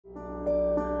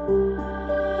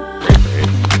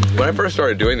When I first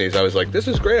started doing these, I was like, this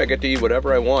is great, I get to eat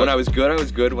whatever I want. When I was good, I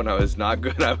was good. When I was not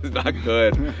good, I was not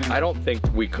good. I don't think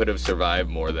we could have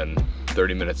survived more than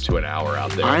 30 minutes to an hour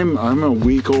out there. I'm a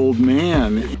weak old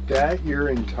man. Is that your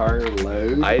entire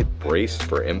load? I braced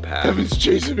for impact. Heaven's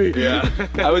chasing me. Yeah.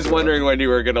 I was wondering when you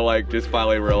were gonna like just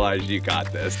finally realize you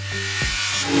got this.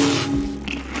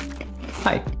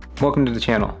 Hi, welcome to the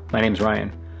channel. My name's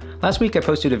Ryan. Last week I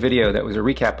posted a video that was a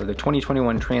recap of the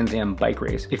 2021 Trans Am bike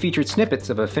race. It featured snippets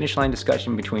of a finish line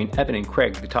discussion between Evan and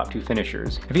Kraig, the top 2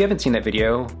 finishers. If you haven't seen that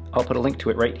video, I'll put a link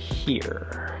to it right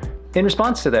here. In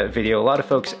response to that video, a lot of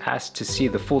folks asked to see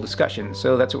the full discussion,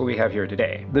 so that's what we have here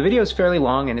today. The video is fairly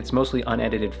long and it's mostly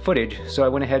unedited footage, so I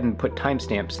went ahead and put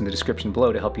timestamps in the description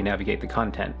below to help you navigate the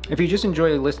content. If you just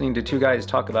enjoy listening to 2 guys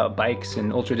talk about bikes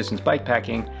and ultra-distance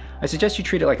bikepacking, I suggest you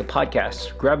treat it like a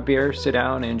podcast. Grab a beer, sit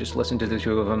down, and just listen to the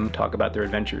 2 of them talk about their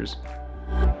adventures.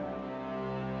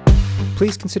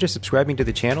 Please consider subscribing to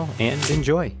the channel and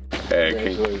enjoy.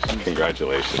 Hey,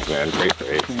 congratulations, man. Great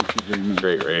race. Thank you very much.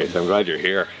 Great race. I'm glad you're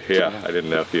here. Yeah, I didn't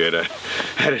know if you had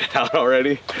headed out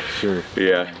already. Sure.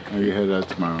 Yeah. I'll head out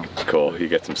tomorrow. Cool. You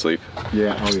get some sleep?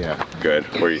 Yeah, oh yeah. Good.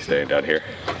 Where are you staying, down here?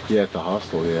 Yeah, at the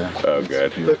hostel, yeah. Oh,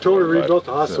 good. They totally rebuilt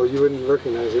the hostel, you wouldn't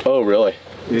recognize it. Oh, really?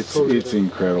 It's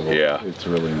incredible. Yeah. It's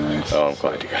really nice. Oh, I'm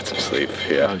glad you got some sleep.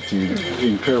 Yeah. Oh, dude,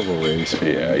 incredible race.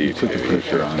 Man. Yeah, you put the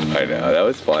pressure on. I know. That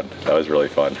was fun. That was really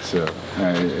fun. So,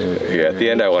 yeah, at the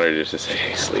end I wanted to just say,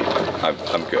 hey, sleep.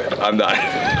 I'm good. I'm not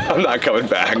I'm not coming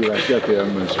back. Dude, I've got the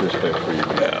utmost respect for you.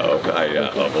 No,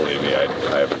 oh, believe me, I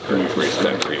have a great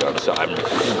respect for you. I'm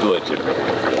legitimately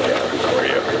really happy for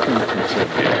you.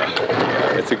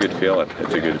 Yeah, it's a good feeling.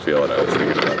 It's a good feeling. I was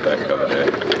thinking about that coming in.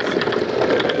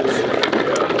 It is.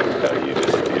 Yeah. No, you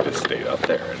just stayed up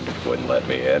there and wouldn't let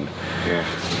me in. Yeah.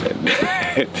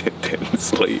 And didn't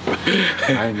sleep.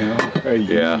 I know.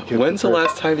 Yeah. When's the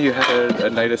last time you had a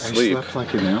night of sleep? I slept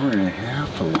like an hour and a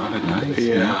half a lot of nights.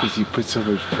 Yeah. Because you put so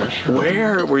much pressure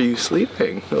Where on. were you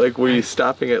sleeping? Like, were you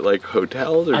stopping at like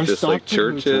hotels or just like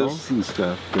churches? Hotels and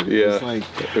stuff. But yeah. It was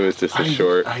like, it was just a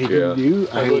short. I knew.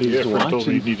 I was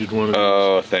watching. Needed one of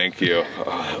Oh, thank you. Oh,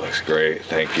 that looks great.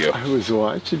 Thank you. I was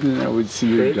watching and I would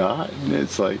see your dot, and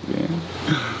it's like, man.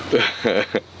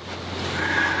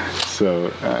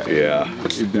 So, yeah.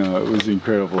 No, it was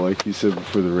incredible. Like you said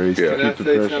before the race, Yeah. to keep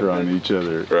the pressure on each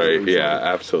other. Right, yeah,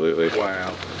 absolutely.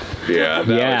 Wow. Yeah,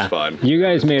 that was fun. You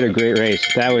guys made a great race.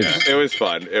 That was... It was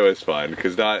fun. It was fun,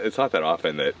 because it's not that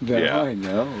often that, yeah. I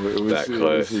know. It was, that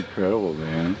close. It was incredible,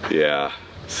 man. Yeah.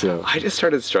 So I just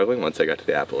started struggling once I got to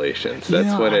the Appalachians.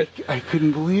 That's when I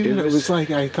couldn't believe it. It was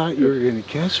like, I thought you were going to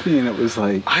catch me, and it was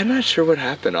like... I'm not sure what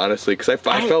happened, honestly, because I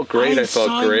felt great. I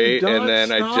felt great, and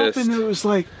then I just... And it was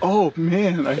like, oh,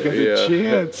 man, I got a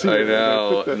chance. I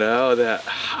know.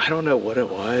 I don't know what it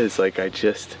was. Like, I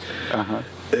just...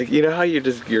 You know how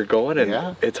you're going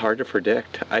and it's hard to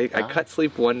predict. I cut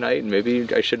sleep one night and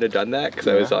maybe I shouldn't have done that because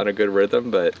I was on a good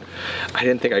rhythm, but I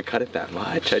didn't think I cut it that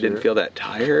much. Sure. I didn't feel that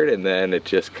tired, and then it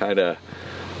just kind of,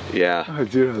 yeah. Oh,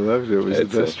 dude, I loved it. It was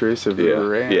the best race I've ever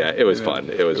ran. Yeah, it was fun.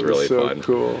 It was really so fun.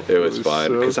 Cool. It was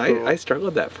fun because cool. I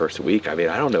struggled that first week. I mean,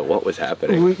 I don't know what was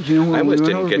happening. Well, you know, I almost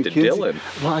didn't get to Dillon.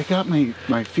 Well, I got my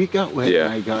feet got wet,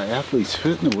 and I got athlete's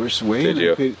foot in the worst way. Did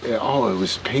you? It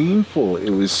was painful.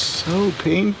 It was so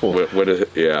painful. What is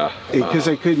it? Yeah. Because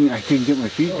I couldn't get my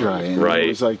feet dry, and right. It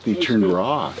was like they turned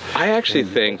raw. I actually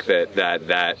think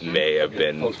that may have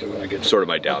been sort of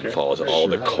my downfall, is all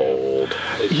the cold.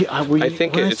 Yeah, I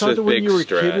think it's a big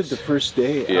stress. The first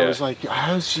day, I was like,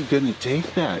 "How's she gonna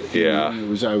take that?" Yeah,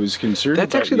 I was concerned.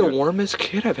 That's actually the warmest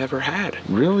kid I've ever had.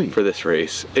 Really? For this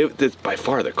race, it's by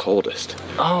far the coldest.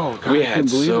 Oh, God, we had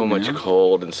so much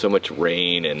cold and so much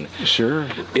rain, and sure,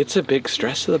 it's a big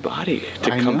stress to the body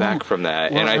to come back from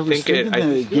that. Well, and I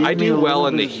think I do well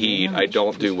in the heat. I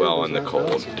don't do well in the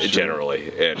cold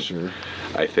generally, and. Sure.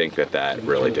 I think that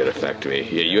really did affect me.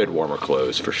 Yeah, you had warmer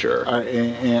clothes for sure.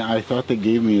 And I thought they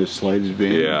gave me a slight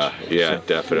advantage. Yeah,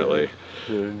 definitely.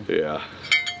 Yeah.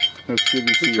 That's good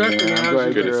to see you, man. I'm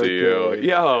glad good to see you.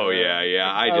 Yeah, oh yeah.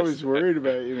 I was worried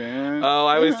about you, man. Oh,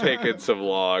 I was taking some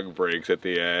long breaks at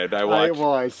the end.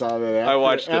 I saw that. I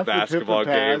watched the basketball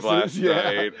game last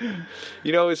night.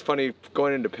 You know, it was funny,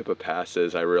 going into Pippa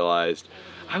Passes, I realized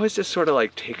I was just sort of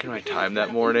like taking my time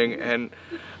that morning, and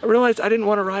I realized I didn't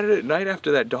want to ride it at night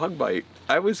after that dog bite.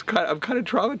 I'm kind of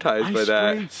traumatized by that.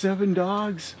 I sprayed 7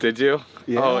 dogs. Did you?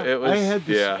 Yeah. Oh, it was. I had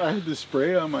the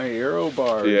spray on my aero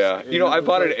bars. Yeah. You know, I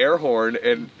bought an air horn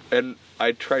and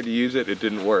I tried to use it. It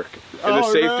didn't work. And the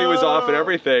safety was off and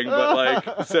everything, but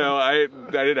like, so I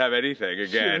didn't have anything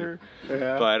again. Sure.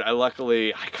 Yeah. But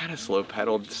I kind of slow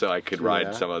pedaled so I could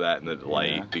ride some of that in the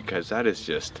light, because that is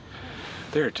just.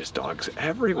 There are just dogs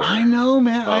everywhere. I know,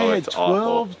 man. Oh, I had it's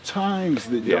 12 awful. times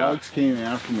the dogs came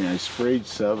after me. I sprayed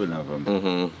 7 of them.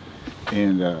 Mm-hmm.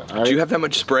 And do you have that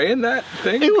much spray in that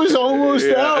thing? It was almost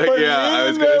out. But yeah, man, I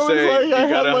was gonna say like, you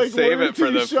gotta like save it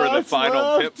for the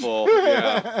final left. pit bull.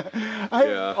 Yeah.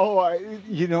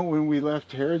 You know, when we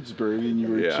left Harrodsburg and you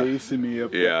were chasing me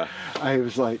up, I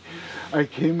was like, I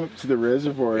came up to the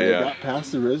reservoir and I got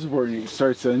past the reservoir and it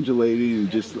starts undulating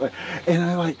and just like, and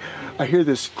I hear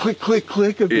this click, click,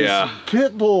 click of this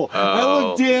pit bull. I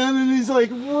look down and he's like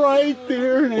right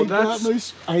there, and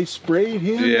I sprayed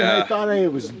him and I thought I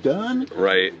was done.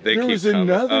 Right. There was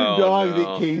another dog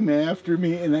that came after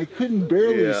me and I couldn't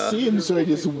barely see him, so I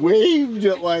just waved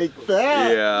it like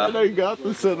that. Yeah. And I got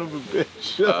the son of a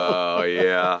bitch. Oh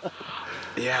yeah.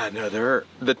 Yeah. No,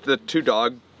 the 2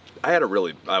 dog. I had a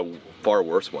really far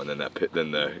worse one than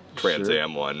the Trans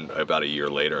Am one about a year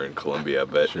later in Colombia,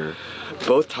 but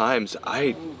both times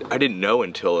I didn't know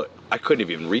until I couldn't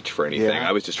even reach for anything.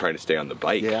 I was just trying to stay on the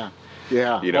bike. You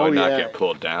know, and not get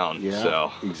pulled down.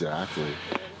 So exactly.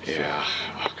 Yeah.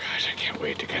 Oh gosh, I can't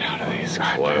wait to get out of these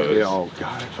clothes. Oh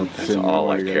god, that's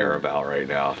all I care about right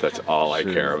now. That's all I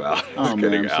care about. Is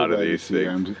getting out of these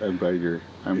things. I'm glad you're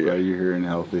here and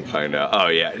healthy. I know. Oh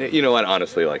yeah. You know what?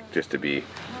 Honestly, like just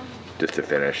to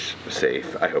finish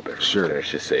safe. I hope it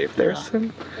finishes safe. There's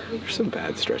some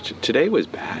bad stretches. Today was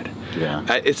bad. Yeah.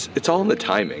 It's all in the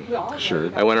timing.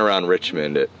 Sure. I went around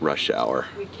Richmond at rush hour.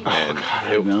 And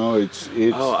I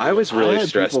was really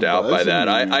stressed out by that.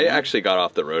 I actually got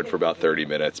off the road for about 30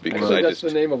 minutes because that's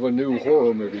the name of a new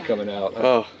horror movie coming out.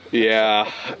 Oh yeah,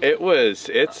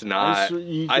 it's not.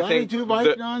 You I think do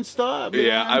bike nonstop. Man,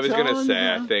 yeah, I was gonna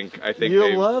say. I think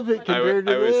you'll love it compared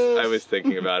to this. I was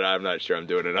thinking about it. I'm not sure I'm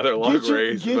doing another long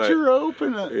race. Get your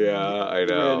opener. Yeah, I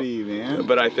know. Ready, man.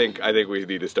 But I think we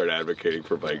need to start advocating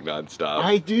for bike nonstop.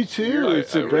 I do too.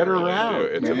 It's a better route.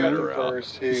 It's a better route.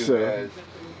 First who has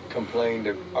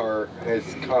complained or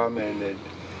has commented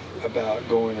about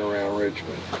going around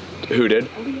Richmond. Who did?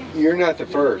 You're not the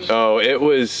first. Oh, it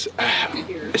was.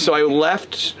 So I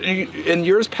left. In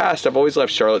years past, I've always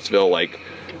left Charlottesville like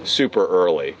super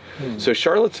early. So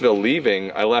Charlottesville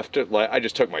leaving, I left it like I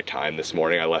just took my time this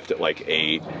morning. I left at like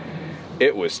 8.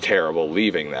 It was terrible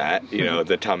leaving that. You know,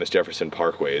 the Thomas Jefferson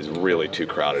Parkway is really too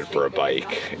crowded for a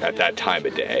bike at that time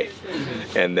of day.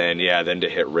 And then then to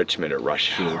hit Richmond at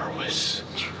rush hour was.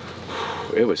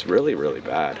 It was really, really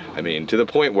bad. I mean, to the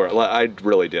point where I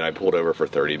pulled over for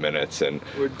 30 minutes and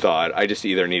thought I just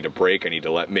either need a break, I need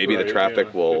to maybe the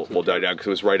traffic will die down, because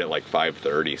it was right at like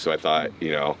 5:30. So I thought,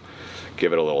 you know,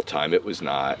 give it a little time. It was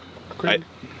not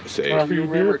safe. You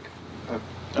remember?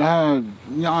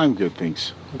 No, I'm good,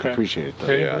 thanks. Okay. Appreciate it though.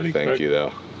 Hey, yeah, thank you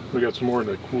though. We got some more in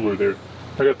the cooler there.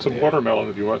 I got some watermelon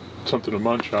if you want something to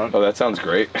munch on. Oh, that sounds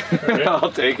great.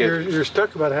 I'll take it. You're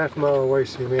stuck about a half mile away,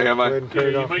 so you may have to go ahead and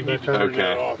turn it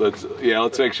off. Okay,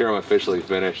 let's make sure I'm officially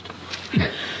finished.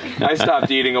 I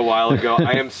stopped eating a while ago.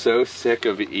 I am so sick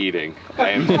of eating.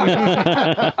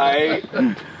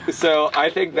 So I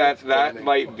think that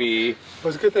might be.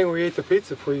 Well, it's a good thing we ate the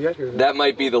pizza before you got here. That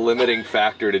might be the limiting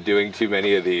factor to doing too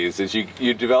many of these. Is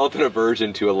you develop an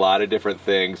aversion to a lot of different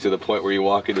things to the point where you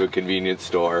walk into a convenience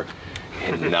store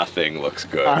and nothing looks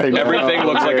good. Everything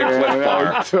looks like a Cliff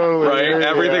Bar, right?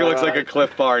 Everything looks like a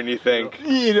Cliff Bar, and you think,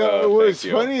 you know, what's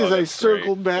funny is I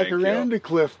circled back around to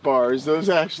Cliff Bars. Those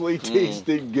actually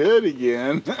tasted good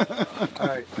again. All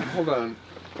right, hold on.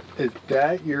 Is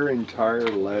that your entire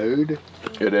load?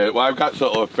 It is. Well, I've got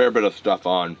a fair bit of stuff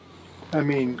on. I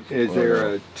mean, is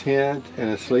there a tent and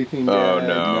a sleeping bag?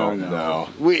 Oh, no.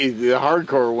 The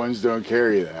hardcore ones don't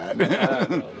carry that.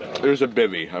 There's a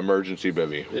bivvy, emergency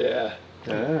bivvy. Yeah.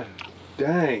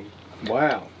 Dang.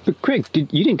 Wow. But Kraig,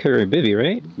 you didn't carry a bivvy,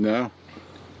 right? No.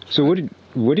 So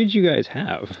what did you guys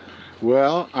have?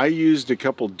 Well, I used a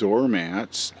couple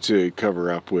doormats to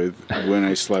cover up with when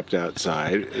I slept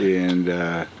outside,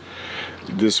 and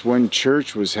this one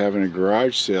church was having a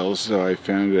garage sale, so I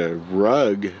found a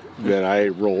rug that I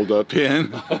rolled up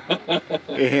in,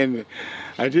 and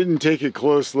I didn't take a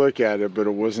close look at it, but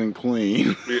it wasn't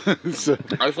clean. So,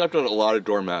 I slept on a lot of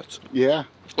doormats. Yeah.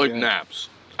 Naps.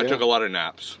 I took a lot of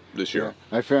naps this year.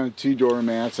 Yeah. I found 2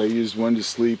 doormats. I used one to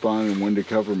sleep on and one to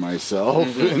cover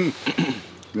myself. And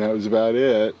that was about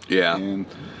it. Yeah. And,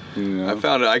 you know. I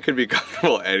found I could be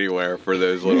comfortable anywhere for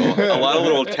those a lot of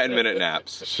little 10-minute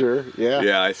naps. Sure. Yeah.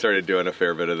 Yeah, I started doing a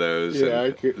fair bit of those.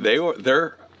 Yeah.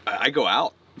 I go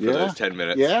out for those 10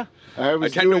 minutes. Yeah. I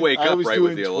tend to wake up right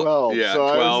with the alarm. 12. Yeah,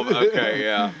 so 12. Okay,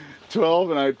 yeah.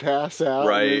 12 and I'd pass out,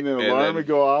 right, and then the alarm would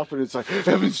go off and it's like,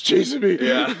 Evan's chasing me.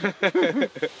 Yeah.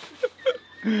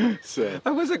 So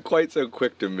I wasn't quite so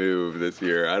quick to move this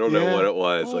year. I don't know what it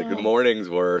was. Like the mornings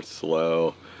were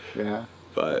slow. Yeah.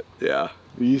 But yeah.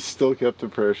 You still kept the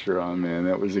pressure on, man.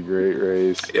 That was a great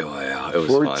race. Yeah, it was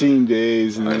 14 fun.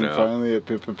 days, and then finally at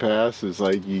Pippa Passes,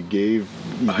 like you gave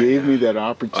me that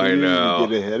opportunity to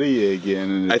get ahead of you again.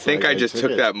 And I think I just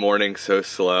took that morning so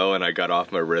slow, and I got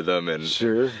off my rhythm. And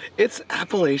it's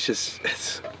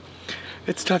Appalachia.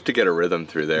 It's tough to get a rhythm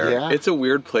through there. Yeah. It's a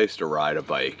weird place to ride a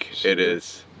bike. It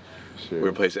is a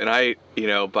weird place, and I,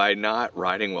 by not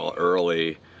riding well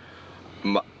early,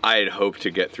 I had hoped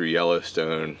to get through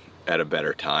Yellowstone at a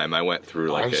better time. I went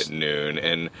through like at noon,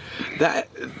 and that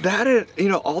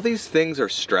all these things are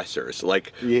stressors.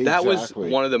 Like that was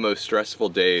one of the most stressful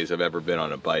days I've ever been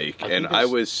on a bike, and I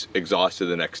was exhausted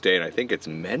the next day. And I think it's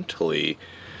mentally,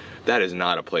 that is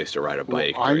not a place to ride a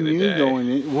bike during the day. Going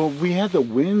in, well, we had the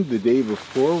wind the day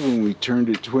before when we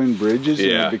turned at Twin Bridges, and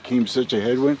it became such a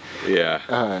headwind.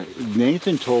 Yeah.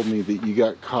 Nathan told me that you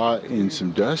got caught in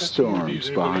some dust storms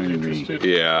behind me.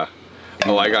 Yeah.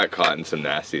 Oh, I got caught in some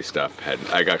nasty stuff.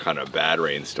 I got caught in a bad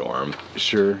rainstorm.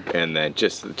 Sure. And then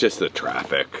just the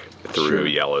traffic through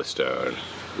Yellowstone.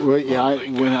 Well, yeah.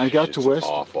 When I got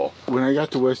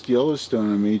to West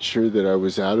Yellowstone, I made sure that I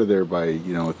was out of there by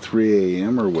 3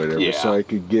 a.m. or whatever, so I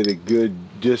could get a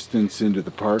good distance into the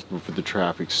park before the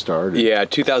traffic started. Yeah,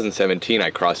 2017,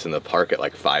 I crossed in the park at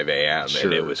like 5 a.m.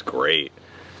 and it was great.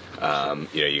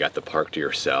 You got the park to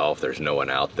yourself. There's no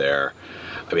one out there.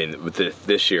 I mean, with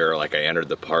this year, like I entered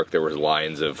the park, there was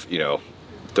lines of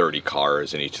 30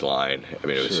 cars in each line. I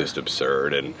mean, it was just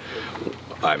absurd. And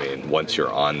I mean, once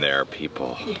you're on there,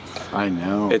 people. I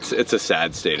know. It's a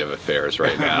sad state of affairs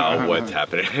right now. What's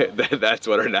happening? That's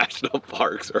what our national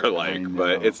parks are like.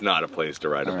 But it's not a place to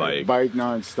ride a bike. Bike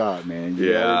nonstop, man.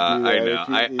 You I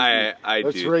know.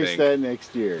 Let's race that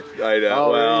next year. I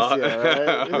know. I'll race you, all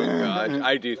right? Oh gosh,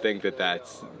 I do think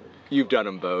that's. You've done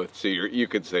them both, so you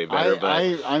could say better.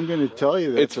 But I'm going to tell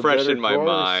you that it's fresh in my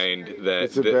mind that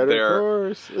it's a better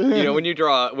course. When you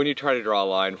try to draw a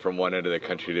line from one end of the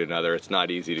country to another, it's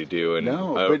not easy to do. And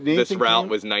but this route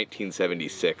was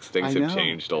 1976. Things have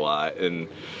changed a lot, and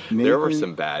there were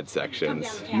some bad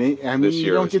sections. I mean, this year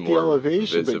you don't was get more the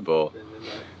elevation visible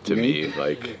to me.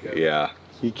 Like,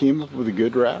 he came up with a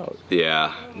good route.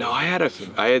 Yeah. No, I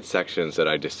had sections that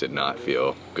I just did not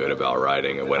feel good about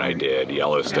riding, and when I did,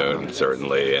 Yellowstone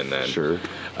certainly, and then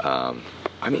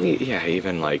I mean,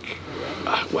 even like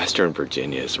Western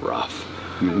Virginia is rough.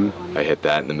 I hit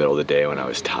that in the middle of the day when I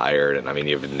was tired, and I mean,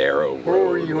 you have a narrow road. Where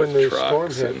were you when the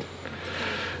storm hit?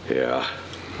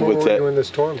 Where were you when the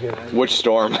storm hit? Which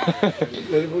storm?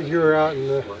 You were out in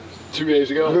the 2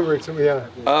 days ago? Yeah.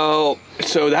 Oh,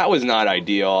 so that was not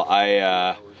ideal.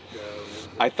 I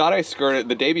thought I skirted,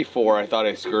 the day before, I thought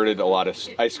I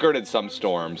skirted some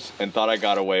storms and thought I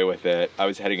got away with it. I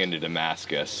was heading into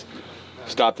Damascus,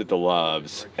 stopped at the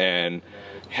Loves, and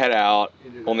head out,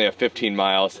 only have 15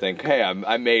 miles, think, hey,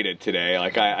 I made it today.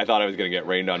 Like, I thought I was gonna get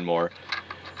rained on more.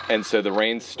 And so the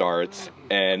rain starts,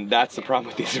 and that's the problem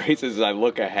with these races is I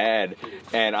look ahead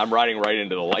and I'm riding right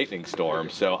into the lightning storm.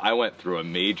 So I went through a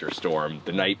major storm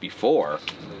the night before,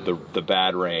 the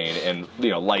bad rain and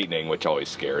lightning, which always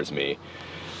scares me.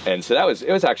 And so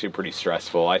it was actually pretty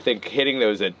stressful. I think hitting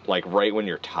those at like right when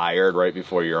you're tired, right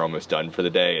before you're almost done for the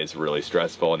day is really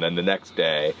stressful. And then the next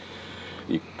day,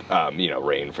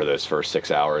 rain for those first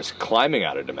 6 hours, climbing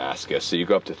out of Damascus. So you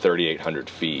go up to 3,800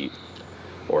 feet.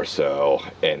 Or so,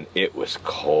 and it was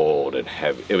cold and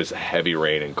heavy. It was heavy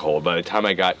rain and cold. By the time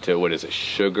I got to, what is it,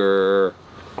 Sugar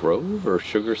Grove or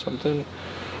Sugar something?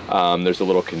 There's a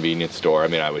little convenience store. I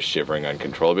mean, I was shivering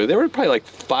uncontrollably. There were probably like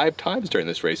 5 times during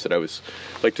this race that I was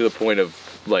like to the point of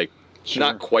like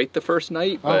not quite the first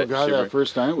night. But oh god, shivering. That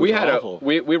first night was awful.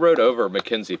 We rode over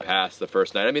McKenzie Pass the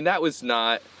first night. I mean, that was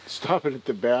not stopping at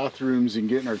the bathrooms and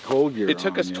getting our cold gear. It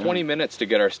took us 20 minutes to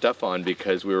get our stuff on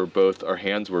because our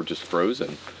hands were just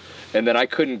frozen. And then I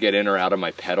couldn't get in or out of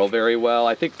my pedal very well.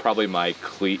 I think probably my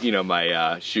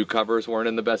my shoe covers weren't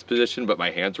in the best position, but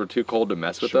my hands were too cold to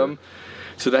mess with them.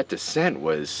 So that descent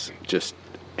was just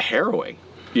harrowing,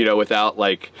 without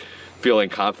like feeling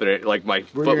confident, like my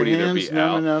foot would either be out. Were your hands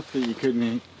numb enough that you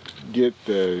couldn't get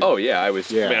the... Oh yeah, I was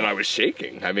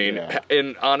shaking. I mean,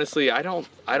 and honestly, I don't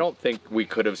think we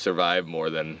could have survived more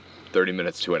than 30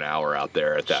 minutes to an hour out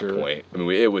there at that point. I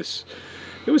mean, it was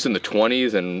in the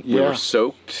 20s and we were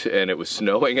soaked and it was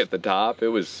snowing at the top. It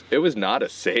was not a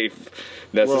safe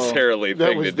necessarily thing to do.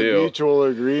 That was the mutual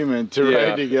agreement to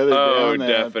ride together down that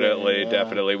definitely,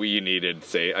 definitely. We needed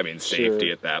safety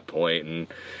at that point, and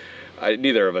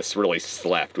neither of us really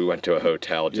slept. We went to a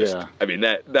hotel I mean,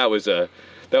 that was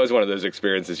that was one of those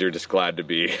experiences you're just glad to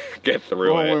get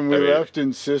through it. When we left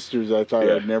in Sisters, I thought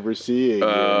I'd never see you again.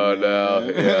 Oh no,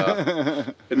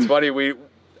 yeah. It's funny.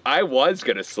 I was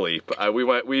gonna sleep.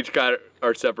 We each got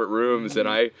our separate rooms, and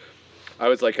I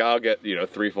was like, I'll get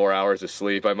 3-4 hours of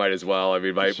sleep. I might as well. I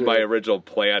mean, my original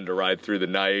plan to ride through the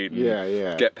night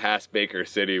and get past Baker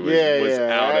City was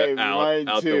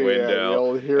out the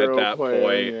window at that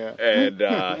point.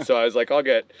 And so I was like, I'll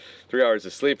get 3 hours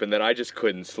of sleep, and then I just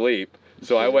couldn't sleep.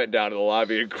 So I went down to the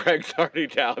lobby, and Craig's already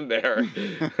down there.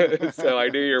 So I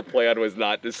knew your plan was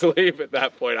not to sleep at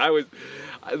that point.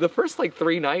 The first like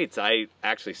 3 nights, I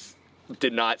actually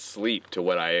did not sleep to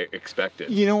what I expected.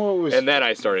 You know what was... And then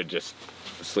I started just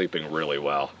sleeping really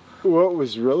well. What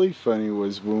was really funny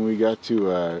was when we got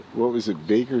to, what was it,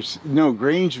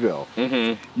 Grangeville.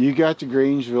 Mm-hmm. You got to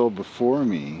Grangeville before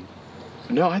me.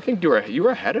 No, I think you were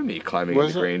ahead of me climbing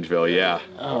into Grangeville, yeah.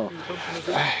 Oh,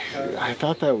 I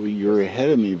thought that you were ahead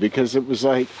of me because it was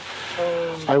like,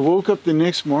 I woke up the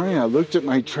next morning, I looked at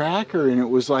my tracker, and it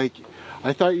was like,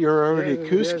 I thought you were already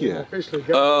at Kuskia.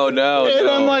 Oh, no. And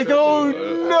I'm like, oh,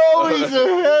 no, he's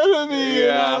ahead of me.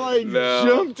 Yeah, and I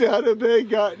jumped out of bed,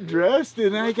 got dressed,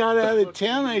 and I got out of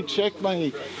town. I checked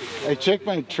my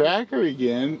tracker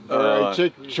again, or I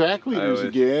checked track leaders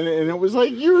again, and it was like,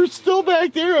 you were still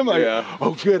back there. I'm like,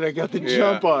 oh, good, I got the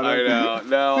jump on it. I know.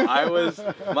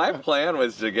 No, my plan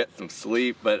was to get some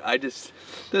sleep, but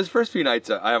those first few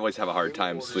nights, I always have a hard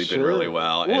time sleeping really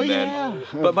well. And then,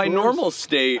 but my normal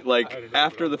state, like,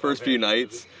 after the first few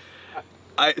nights,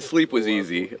 sleep was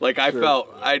easy. Like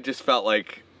I just felt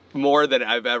like more than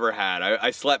I've ever had.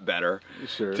 I slept better.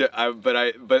 Sure.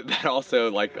 But then also,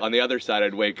 like, on the other side,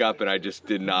 I'd wake up and I just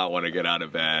did not want to get out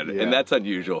of bed, and that's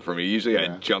unusual for me. Usually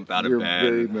I'd jump out of bed.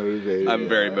 You're very motivated. I'm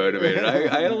very motivated.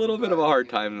 I had a little bit of a hard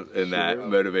time in that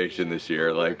motivation this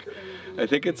year. Like, I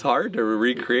think it's hard to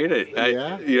recreate it.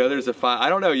 There's I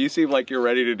don't know, you seem like you're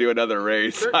ready to do another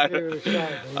race. I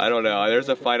don't know. There's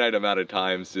a finite amount of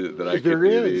times that I can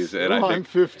do these. And I'm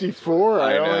 54.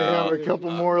 I only have a couple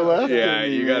more left. Yeah,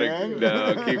 you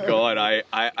gotta keep going. I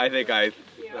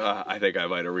think I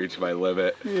might have reached my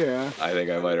limit. Yeah. I think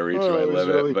I might have reached my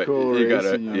limit. Really but cool you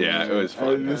gotta, it was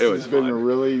fun. It was been a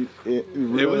really it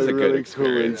was a good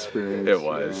experience. Cool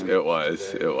experience. It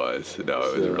was. No,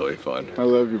 it was really fun. I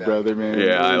love you, brother, man.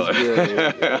 Yeah,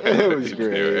 it was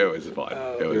great. It was fun.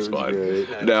 It was fun.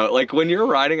 Great. No, like when you're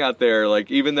riding out there, like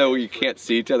even though you can't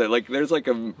see each other, like there's like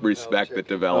a respect that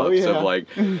develops of like,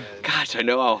 gosh, I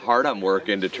know how hard I'm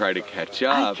working to try to catch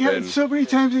up. So many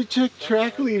times I check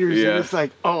track leaders, and it's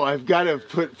like, oh, I've got to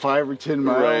put 5 or 10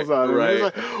 miles on him. It's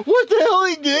like, what the hell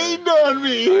he gained on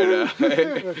me? I know.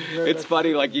 It's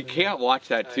funny, like you can't watch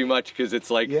that too much because it's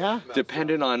like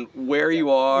dependent on where you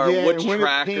are, which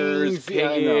trackers,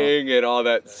 pinging, and all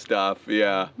that stuff.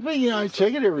 Yeah. But I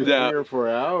check it every 3 or 4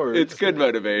 hours. It's good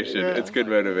motivation. It's good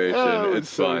motivation.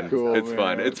 It's fun. Cool, it's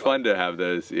fun. It's fun to have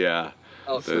those.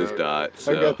 Those dots.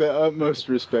 So. I got the utmost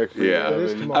respect for you.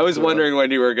 I was wondering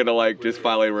when you were gonna like just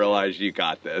finally realize you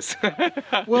got this.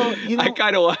 Well, I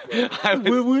kind of.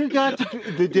 When we got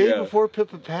to the day before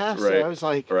Pippa Passes, I was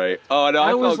like, Oh no,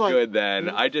 I felt good then.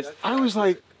 I was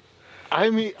like,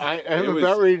 I'm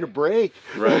about ready to break.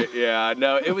 Right, yeah.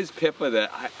 No, it was Pippa that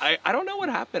I don't know what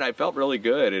happened. I felt really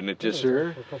good, and it just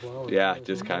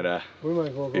just kind of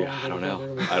I don't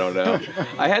know.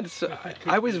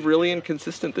 I was really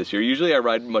inconsistent this year. Usually I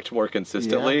ride much more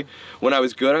consistently. When I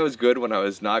was good, I was good. When I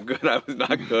was not good, I was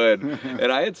not good.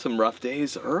 And I had some rough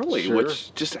days early,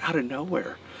 which just out of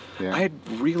nowhere. I had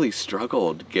really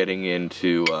struggled getting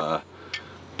into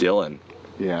Dillon.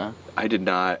 Yeah. I did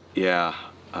not.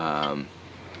 I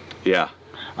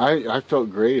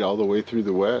felt great all the way through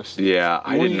the West. Yeah,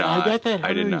 I did not. I got that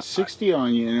 160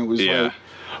 on you, and it was like,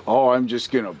 oh, I'm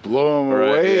just gonna blow them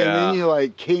away, and then you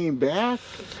like came back.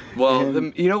 Well,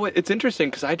 you know what? It's interesting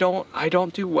because I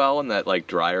don't do well in that like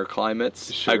drier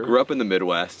climates. I grew up in the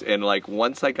Midwest, and like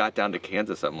once I got down to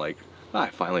Kansas, I'm like, I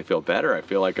finally feel better. I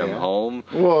feel like I'm home.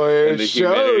 Well, and the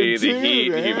humidity, the heat,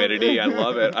 the humidity. I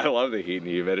love it. I love the heat and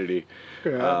the humidity.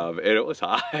 And it was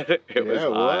hot. It was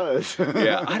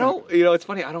hot. I don't, it's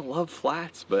funny, I don't love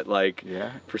flats, but like,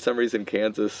 for some reason,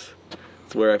 Kansas,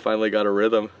 it's where I finally got a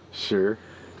rhythm. Sure.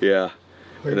 Yeah.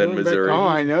 And then Missouri. Oh,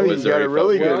 I know, you got a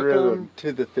really good rhythm. Welcome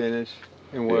to the finish,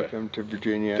 and welcome to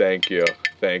Virginia. Thank you.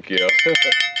 Thank you.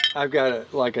 I've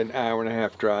got like an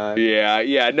hour-and-a-half drive.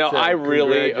 No, so I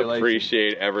really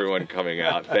appreciate everyone coming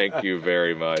out. Thank you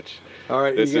very much. All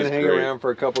right, you gonna hang around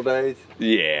for a couple days?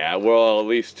 Yeah, well, at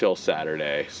least till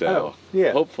Saturday. So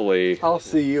hopefully I'll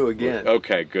see you again.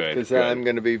 Okay, good. Because I'm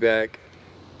gonna be back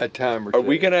a time or two.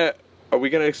 Are we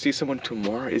gonna see someone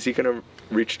tomorrow? Is he gonna?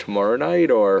 reach tomorrow night,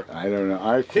 or? I don't know.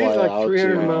 I fly he's like out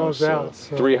 300 tomorrow, miles out.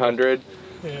 So. 300?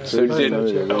 Yeah, so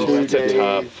that's a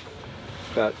tough.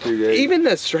 About 2 days. Even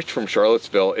the stretch from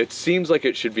Charlottesville, it seems like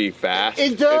it should be fast.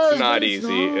 It does. It's not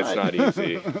easy. It's not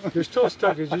easy. You're still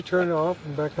stuck. Did you turn it off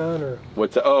and back on, or?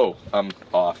 What's that? Oh, I'm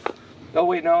off. Oh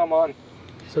wait, no, I'm on.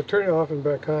 So turn it off and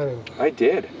back on. And I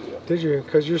did. Did you?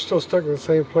 Because you're still stuck in the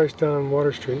same place down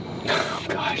Water Street. Oh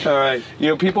gosh. All right. You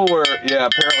know, people were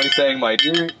apparently saying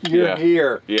You're yeah.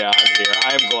 here. Yeah, I'm here.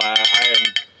 I'm glad. I am.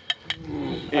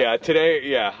 Yeah, today,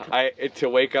 to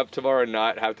wake up tomorrow and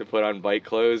not have to put on bike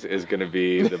clothes is going to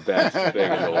be the best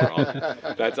thing in the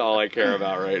world. That's all I care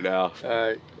about right now.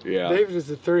 Yeah. David is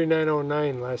at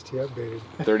 3909 last he updated.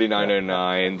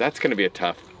 3909. That's going to be a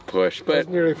tough push, but that's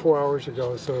nearly 4 hours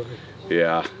ago. So.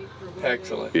 Yeah.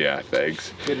 Excellent. Yeah,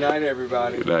 thanks. Good night,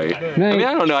 everybody. Good night. I mean,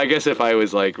 I don't know. I guess if I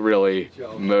was like really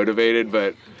motivated,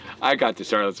 but I got to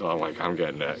Charlottesville, I'm like, I'm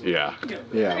getting it. Yeah.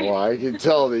 Yeah, well, I can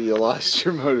tell that you lost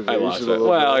your motivation. I lost a it. little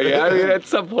Well, bit. yeah, I mean, at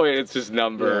some point it's just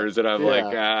numbers, and I'm like,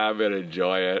 I'm going to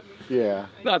enjoy it. Yeah.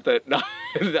 Not that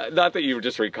you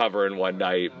just recover in one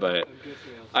night, but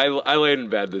I laid in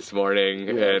bed this morning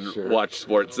and watched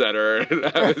SportsCenter, and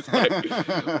I was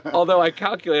like, although I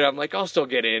calculated, I'm like, I'll still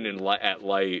get in at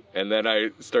light, and then I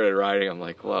started riding, I'm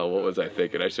like, well, what was I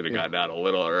thinking? I should have gotten out a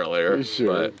little earlier,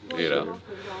 but, you know.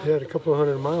 You had a couple of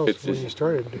 100 miles when you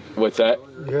started. What's that?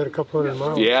 You had a couple 100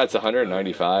 miles. Yeah, it's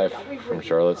 195 from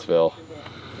Charlottesville.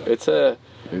 It's a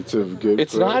good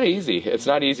It's not easy. It's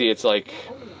not easy. It's like,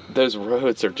 those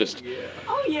roads are just,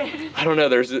 I don't know,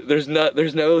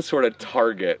 there's no sort of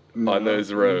target on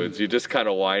those roads. You just kind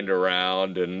of wind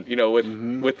around, and you know,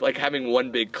 with like having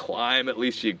one big climb, at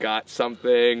least you got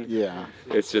something. Yeah.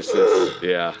 It's just this,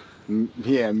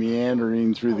 yeah,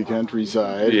 meandering through the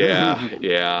countryside.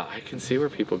 Yeah, I can see where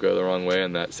people go the wrong way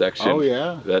in that section. Oh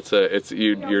yeah.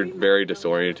 You're very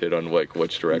disoriented on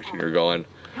which direction you're going.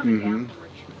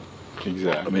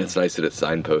 Exactly. I mean, it's nice that it's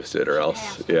signposted, or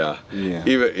else,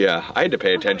 I had to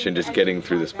pay attention just getting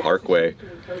through this parkway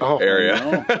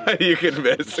area. You can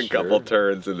miss a couple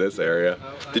turns in this area.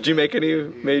 Did you make any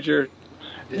major?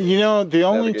 You know, the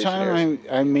only time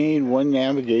I made one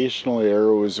navigational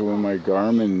error was when my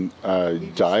Garmin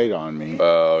died on me.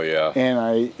 Oh yeah.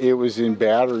 And it was in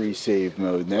battery save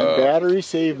mode. And that battery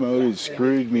save mode has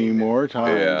screwed me more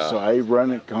times. Yeah. So I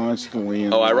run it constantly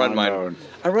in I run mine.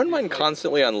 I run mine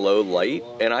constantly on low light,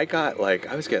 and I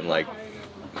was getting like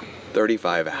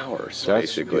 35 hours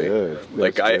basically.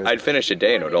 Like I'd finish a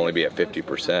day and it would only be at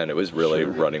 50%. It was really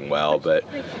running well, but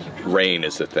rain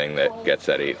is the thing that gets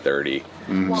at 8:30.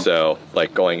 So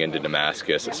like going into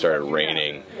Damascus, it started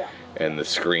raining, and the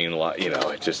screen,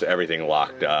 everything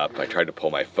locked up. I tried to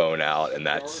pull my phone out, and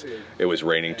it was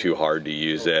raining too hard to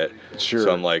use it.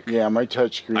 So I'm like, my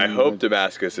touch screen. I hope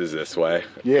Damascus is this way,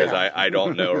 because I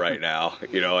don't know right now,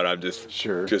 and I'm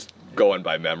just going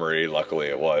by memory. Luckily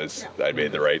it was. I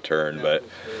made the right turn, but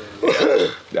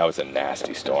that was a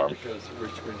nasty storm.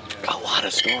 Got a lot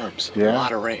of storms. A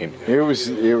lot of rain. It was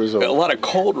a lot of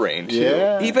cold rain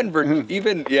too.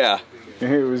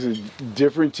 It was a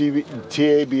different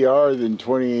TABR than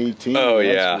 2018. Oh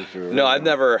yeah. No, I've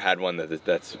never had one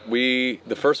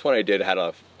the first one I did had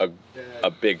a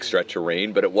big stretch of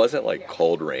rain, but it wasn't like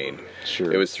cold rain.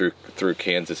 It was through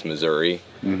Kansas, Missouri.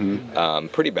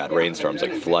 Pretty bad rainstorms,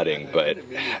 like flooding, but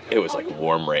it was like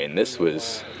warm rain. There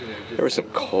was some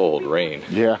cold rain.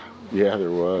 Yeah, there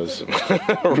was.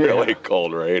 Really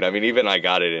cold rain. I mean, even I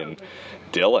got it in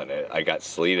Dillon. I got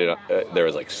sleeted. There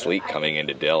was like sleet coming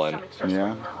into Dillon.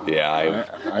 Yeah.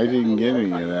 I didn't get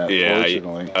any of that.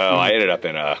 Fortunately. I ended up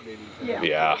in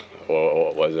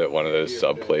what was it? One of those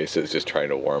sub places, just trying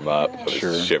to warm up. I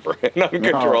was shivering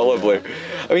uncontrollably.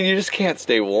 I mean, you just can't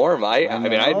stay warm. I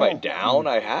mean, I had my down.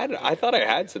 I thought I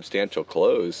had substantial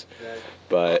clothes,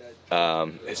 but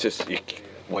it's just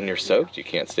when you're soaked, you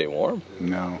can't stay warm.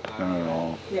 No, not at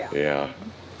all. Yeah.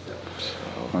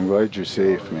 I'm glad you're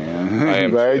safe, man.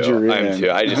 I'm glad you're in. I am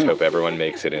too. I just hope everyone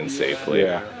makes it in safely.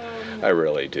 Yeah. I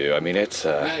really do. I mean, it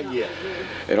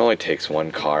only takes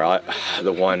one car.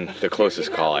 The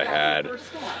closest call I had,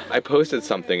 I posted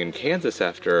something in Kansas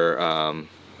after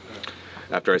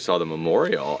I saw the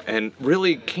memorial, and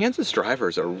really, Kansas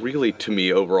drivers are really, to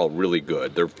me, overall really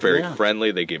good. They're very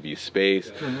friendly. They give you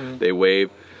space. They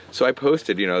wave. So I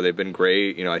posted, they've been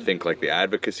great. I think like the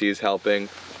advocacy is helping.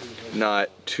 Not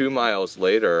 2 miles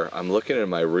later, I'm looking in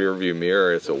my rear view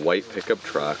mirror. It's a white pickup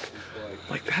truck.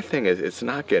 Like, that thing it's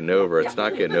not getting over. It's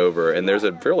not getting over. And there's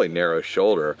a really narrow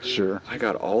shoulder. I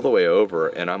got all the way over,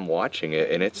 and I'm watching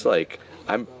it, and it's like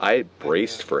I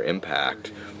braced for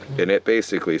impact, and it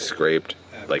basically scraped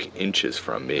like inches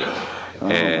from me.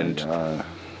 and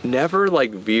never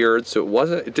like veered, so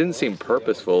it didn't seem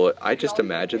purposeful. I just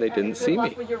imagined they didn't see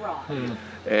me.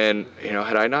 And you know,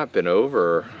 had I not been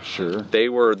over, sure, they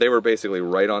were basically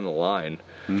right on the line.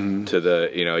 To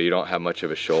the, you know, you don't have much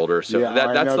of a shoulder, so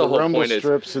that's the whole point.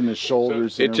 Strips in the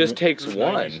shoulders. It just takes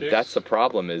one. That's the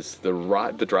problem. Is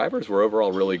the drivers were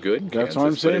overall really good. That's what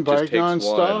I'm saying. Bike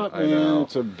Nonstop, man.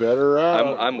 It's a better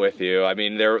route. I'm with you. I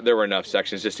mean, there were enough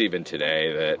sections just even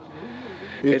today that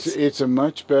it's a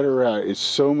much better route. It's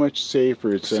so much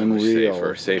safer. It's so unreal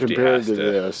safer. Safety compared to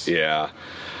this. Yeah,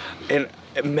 and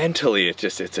mentally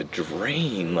it's a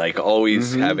drain, like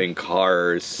always having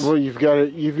cars. Well, you've got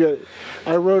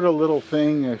I wrote a little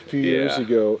thing a few years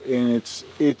ago, and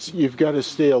it's you've got to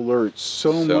stay alert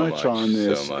so much on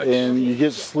this, and you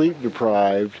get sleep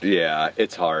deprived. Yeah,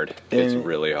 it's hard. It's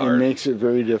really hard. It makes it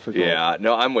very difficult. Yeah,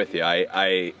 no, I'm with you.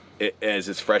 As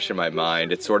it's fresh in my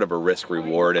mind, it's sort of a risk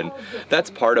reward, and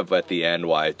that's part of at the end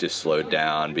why it just slowed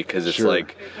down, because it's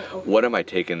like, what am I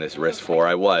taking this risk for?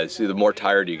 The more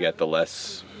tired you get, the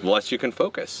less you can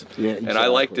focus. Yeah, exactly. And I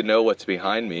like to know what's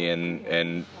behind me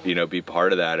and you know, be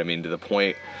part of that. I mean, to the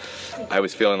point I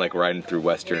was feeling like riding through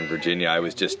Western Virginia, I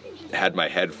was just had my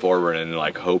head forward and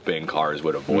like hoping cars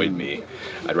would avoid me.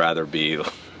 I'd rather be,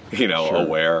 you know,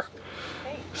 aware.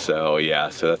 So yeah,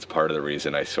 so that's part of the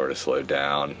reason I sort of slowed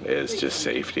down, is just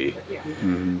safety.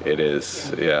 It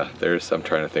is, yeah. I'm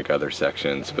trying to think other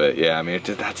sections, but yeah, I mean,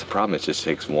 that's the problem. It just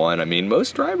takes one. I mean,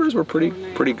 most drivers were pretty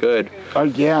good.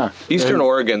 Yeah. Eastern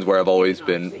Oregon's where I've always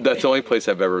been. That's the only place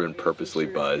I've ever been purposely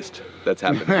buzzed. That's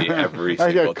happened to me every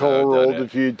single time. I got cold rolled a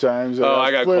few times. Oh,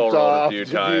 I got cold rolled a few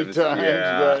times.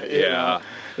 Yeah, but, yeah.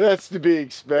 That's to be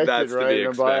expected, that's right? To be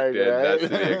expected. That's to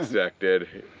be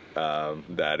expected.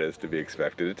 That is to be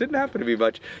expected. It didn't happen to be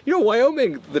much. You know,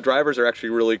 Wyoming, the drivers are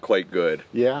actually really quite good.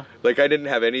 Yeah. Like, I didn't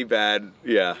have any bad,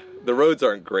 the roads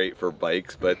aren't great for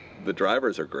bikes, but the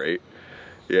drivers are great.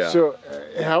 Yeah. So,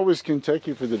 how was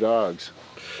Kentucky for the dogs?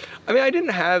 I mean, I didn't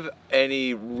have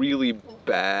any really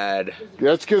bad...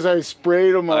 That's because I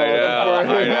sprayed them all.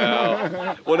 I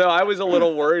know. Well, no, I was a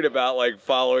little worried about, like,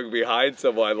 following behind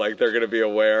someone, like they're going to be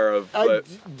aware of...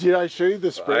 Did I show you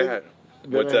the spray?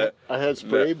 What's that? I had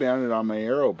spray mounted on my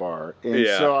aero bar, and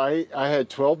so I had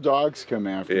 12 dogs come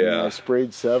after me. I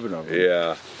sprayed 7 of them.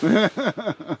 Yeah.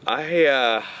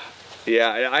 I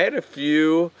had a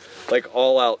few like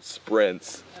all-out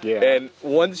sprints. Yeah. And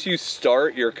once you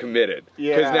start, you're committed.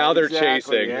 Yeah. Because now they're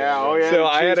chasing. Yeah. Oh, yeah. So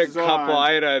I had a couple.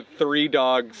 I had a 3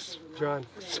 dogs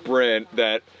sprint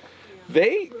that.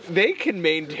 They can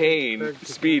maintain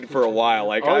speed for a while.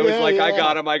 Like I was like, I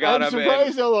got him. I'm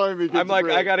surprised how long we I'm like,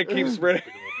 I gotta keep sprinting.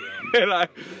 And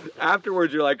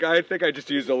afterwards, you're like, I think I just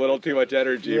used a little too much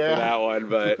energy for that one.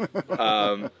 But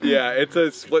yeah, it's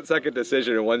a split-second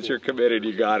decision, and once you're committed,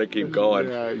 you gotta keep going.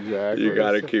 Yeah, exactly. You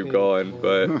gotta keep going.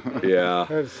 But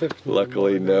yeah,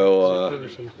 luckily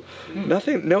nothing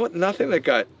that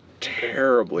got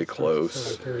terribly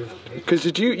close. Because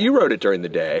you rode it during the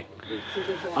day?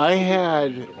 I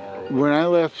had, when I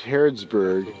left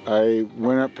Harrodsburg, I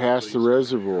went up past the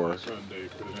reservoir.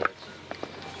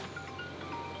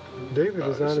 David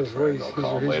is on his way.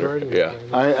 He's riding. Yeah.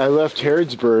 I left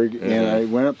Harrodsburg and I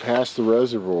went up past the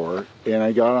reservoir and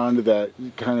I got onto that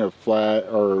kind of flat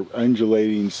or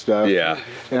undulating stuff. Yeah.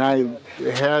 And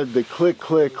I had the click,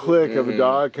 click, click of a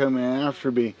dog coming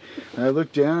after me. And I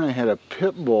looked down and I had a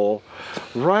pit bull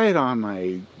right on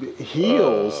my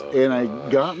heels, and I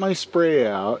got my spray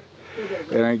out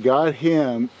and I got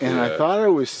him, and I thought I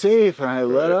was safe, and I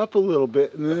let up a little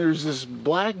bit, and then there's this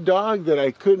black dog that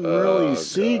I couldn't really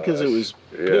see because it was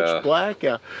pitch black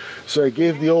out. So I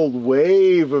gave the old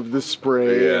wave of the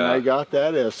spray, and I got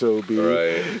that SOB.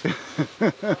 Right.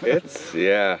 It's,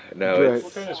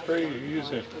 what kind of spray are you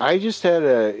using? I just had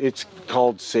it's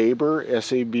called Sabre,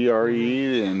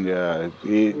 S-A-B-R-E, and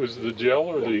it was the gel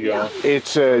or the...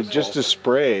 It's just a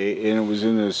spray, and it was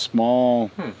in a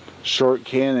small... short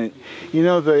can. You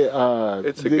know,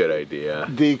 it's a good idea.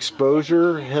 The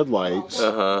exposure headlights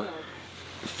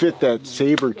fit that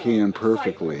Sabre can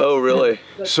perfectly. Oh, really?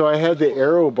 So I had the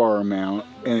aero bar mount,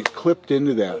 and it clipped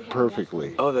into that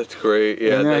perfectly. Oh, that's great.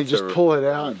 Yeah, and then I just pull it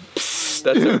out.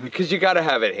 That's because you got to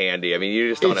have it handy. I mean, you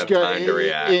just don't have time to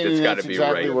react. It's got to be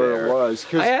exactly right where there. It was.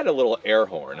 I had a little air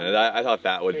horn, and I thought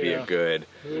that would be a good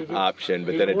option,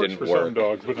 but then it didn't work. For some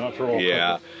dogs, but not for all.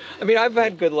 Yeah, I mean, I've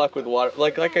had good luck with water.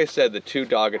 Like I said, the 2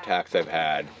 dog attacks I've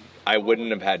had, I wouldn't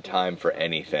have had time for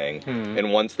anything.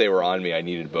 And once they were on me, I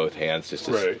needed both hands just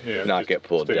to not get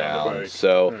pulled down.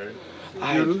 So.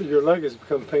 Your leg has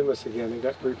become famous again. It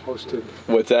got reposted.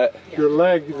 What's that? Your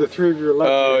leg, the 3 of your legs.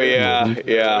 Oh,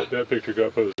 yeah. That picture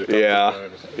got posted.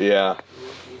 Yeah.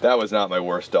 That was not my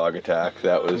worst dog attack.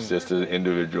 That was just an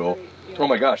individual. Oh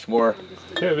my gosh, more.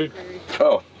 Yeah,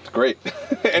 oh, it's great.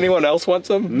 Anyone else want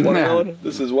some watermelon?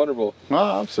 This is wonderful.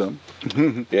 I'll have some.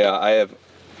 Yeah, I have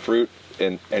fruit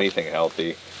and anything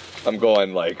healthy. I'm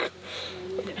going like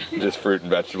just fruit and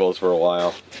vegetables for a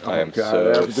while. I am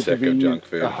so sick of junk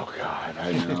food. Oh God,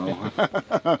 I know.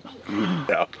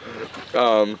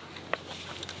 Yeah.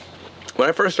 When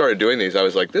I first started doing these, I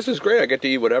was like, this is great. I get to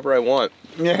eat whatever I want.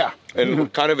 Yeah.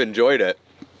 And kind of enjoyed it.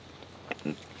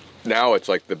 Now it's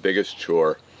like the biggest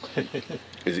chore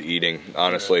is eating,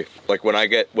 honestly. Like when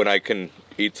I can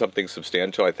eat something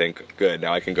substantial, I think, good,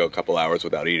 now I can go a couple hours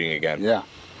without eating again. Yeah.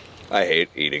 I hate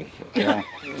eating. Yeah.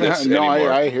 No,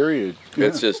 I hear you. Yeah.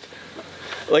 It's just,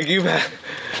 like you've had,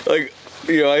 like,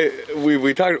 you know,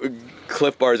 we talked,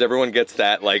 Cliff Bars, everyone gets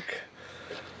that, like,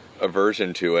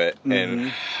 aversion to it.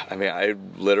 And I mean, I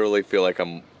literally feel like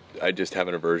I just have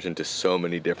an aversion to so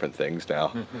many different things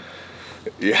now.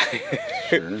 Yeah.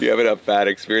 Sure. You have enough bad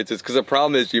experiences, because the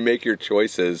problem is you make your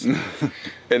choices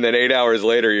and then 8 hours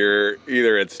later you're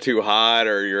either it's too hot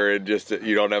or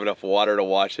you don't have enough water to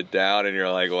wash it down, and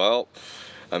you're like, well,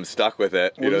 I'm stuck with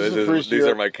it. Well, you know, these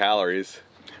are my calories.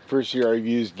 First year I've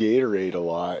used Gatorade a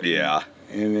lot. Yeah.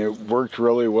 And it worked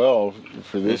really well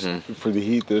for this for the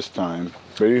heat this time.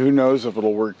 But who knows if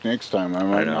it'll work next time? I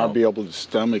might not be able to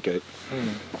stomach it.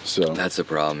 So that's the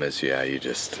problem. Is you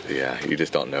just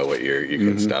don't know what you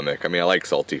can stomach. I mean, I like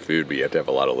salty food, but you have to have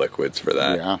a lot of liquids for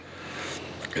that. Yeah.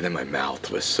 And then my mouth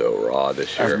was so raw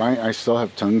this year. I still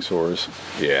have tongue sores.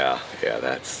 Yeah,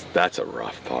 that's a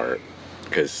rough part,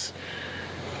 because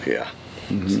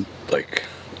like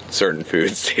certain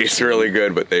foods taste really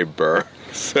good, but they burn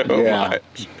so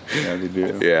much. Yeah, they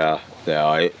do. Yeah, no,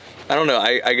 I don't know.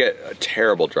 I get a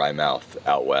terrible dry mouth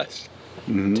out west.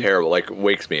 Terrible, like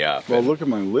wakes me up. Well, look at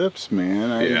my lips,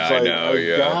 man. I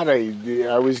know. God,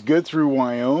 I was good through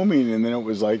Wyoming, and then it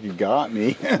was like it got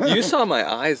me. You saw my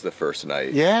eyes the first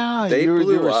night. Yeah, they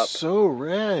blew up so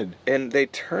red, and they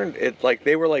turned it like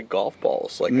they were like golf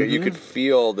balls. Like you could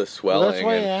feel the swelling. Well, that's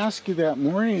why I asked you that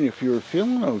morning if you were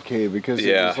feeling okay, because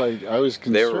it was like I was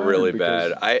concerned. They were really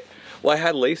bad. I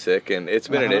had LASIK, and it's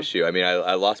been an issue. I mean,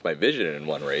 I lost my vision in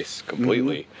one race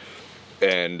completely.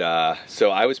 And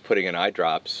so I was putting in eye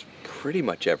drops pretty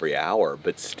much every hour,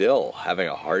 but still having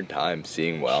a hard time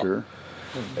seeing well. Sure.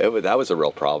 That was a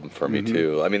real problem for me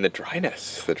too. I mean, the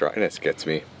dryness gets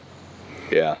me.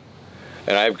 Yeah.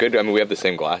 And we have the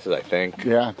same glasses, I think.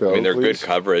 Yeah. I mean, they're good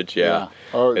coverage. Yeah.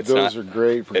 Oh, those are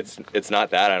great. It's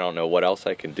not that. I don't know what else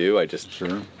I can do. I just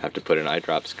have to put in eye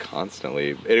drops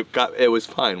constantly. It was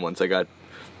fine once I got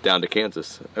down to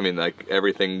Kansas. I mean, like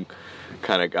everything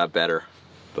kind of got better,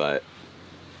 but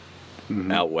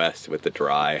out west with the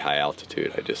dry, high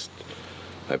altitude,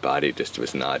 my body just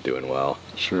was not doing well.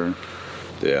 Sure.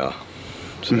 Yeah.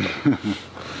 So,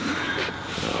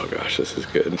 oh gosh, this is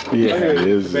good. Yeah, it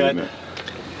is, isn't it?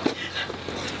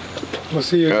 We'll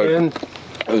see you again.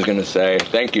 I was gonna say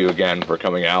thank you again for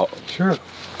coming out. Sure.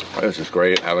 This is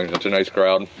great, having such a nice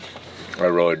crowd. I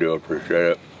really do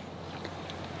appreciate it.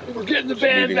 We're getting the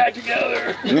band back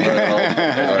together. I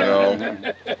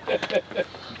know.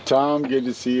 Tom, good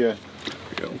to see you.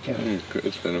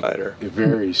 It's been a fighter.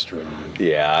 Very strong.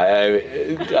 Yeah,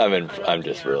 I'm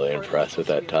just really impressed with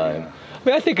that time. I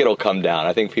mean, I think it'll come down.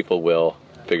 I think people will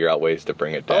figure out ways to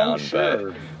bring it down.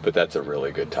 Sure. But that's a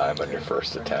really good time on your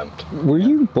first attempt. Were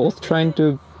you both trying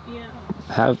to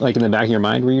have, like, in the back of your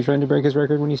mind, were you trying to break his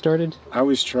record when you started? I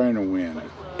was trying to win.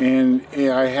 And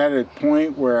I had a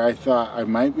point where I thought I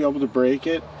might be able to break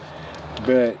it,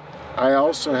 but I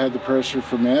also had the pressure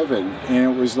from Evan,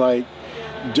 and it was like,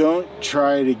 don't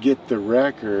try to get the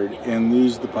record and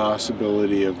lose the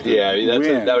possibility of the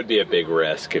win. That would be a big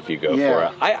risk if you go for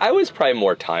it. I was probably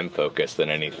more time focused than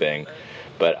anything,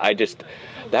 but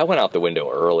that went out the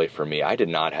window early for me. I did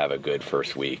not have a good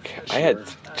first week. Sure. I had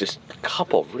just a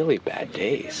couple really bad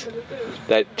days.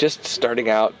 That just starting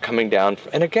out, coming down,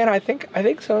 and again, I think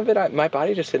some of it, my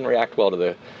body just didn't react well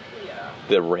to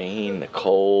the rain, the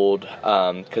cold,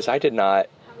 because I did not.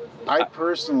 I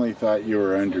personally thought you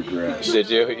were underdressed. Did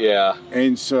you? Yeah.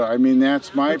 And so, I mean,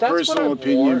 that's my personal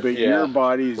opinion, but your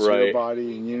body is your right.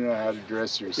 body, and you know how to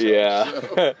dress yourself. Yeah.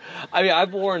 So. I mean,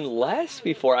 I've worn less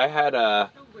before. I had a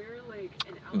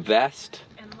vest,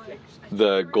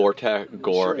 the Gore,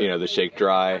 you know, the Shake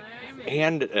Dry,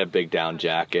 and a big down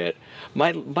jacket.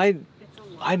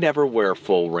 I never wear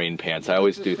full rain pants. I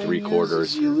always do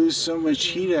 3/4. You lose so much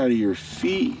heat out of your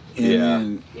feet.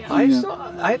 And yeah. then,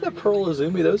 I had the Pearl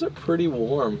Izumi. Those are pretty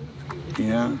warm.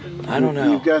 Yeah. I don't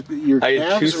know. You've got your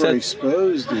calves were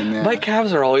exposed in that. My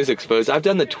calves are always exposed. I've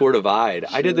done the Tour Divide.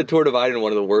 Sure. I did the Tour Divide in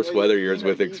one of the worst weather years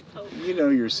with. You know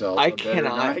yourself. I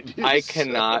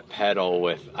cannot pedal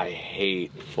with. I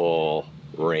hate full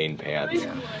rain pants.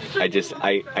 Yeah.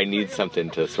 I need something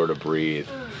to sort of breathe.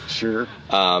 Sure.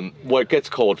 What gets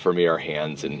cold for me are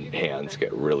hands, and hands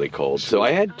get really cold. Sure. So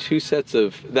I had 2 sets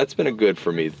of. That's been a good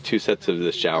for me. 2 sets of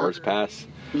the showers pass.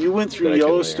 You went through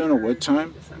Yellowstone at what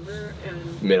time?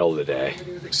 Middle of the day.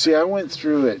 See, I went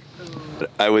through it.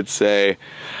 I would say,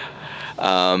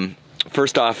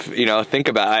 first off, you know, think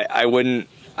about. I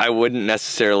wouldn't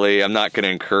necessarily. I'm not going to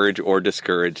encourage or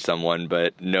discourage someone,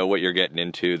 but know what you're getting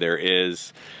into. There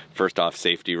is, first off,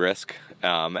 safety risk,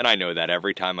 and I know that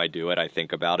every time I do it, I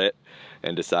think about it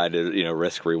and decide to, you know,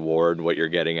 risk reward what you're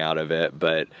getting out of it.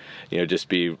 But, you know,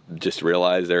 just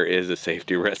realize there is a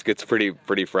safety risk. It's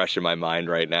pretty fresh in my mind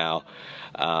right now.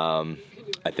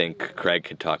 I think Kraig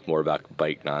could talk more about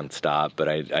bike nonstop, but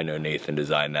I know Nathan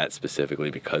designed that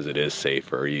specifically because it is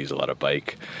safer. You use a lot of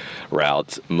bike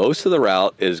routes. Most of the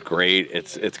route is great.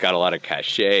 It's got a lot of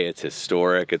cachet. It's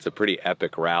historic. It's a pretty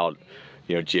epic route,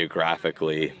 you know,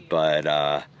 geographically.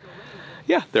 But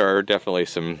yeah, there are definitely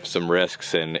some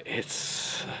risks, and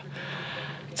it's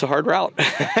a hard route.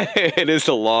 It is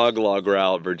a long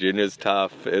route. Virginia's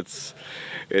tough. I think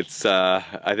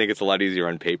it's a lot easier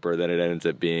on paper than it ends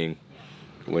up being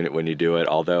when you do it.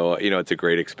 Although, you know, it's a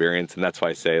great experience, and that's why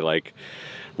I say, like,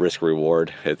 risk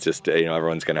reward. It's just, you know,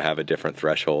 everyone's going to have a different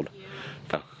threshold.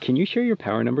 Can you share your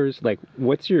power numbers? Like,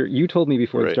 you told me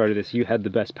before we started this, you had the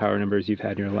best power numbers you've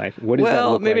had in your life. What does that look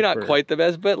like? Well, maybe not quite the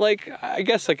best, but like, I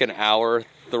guess like an hour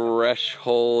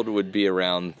threshold would be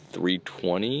around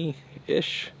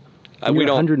 320-ish. You're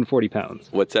 140 pounds.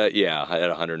 What's that? Yeah, I had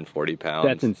 140 pounds.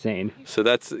 That's insane. So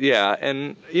that's, yeah,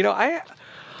 and you know,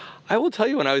 I will tell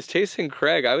you, when I was chasing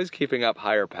Kraig, I was keeping up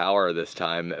higher power this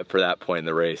time for that point in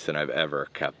the race than I've ever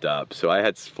kept up. So I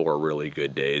had 4 really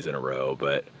good days in a row,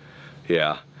 but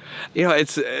yeah. You know,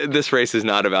 this race is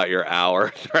not about your hour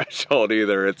threshold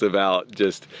either. It's about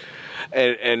just,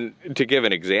 and to give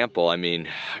an example, I mean,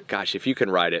 gosh, if you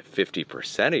can ride at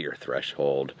 50% of your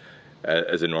threshold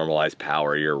as a normalized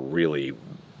power, you're really,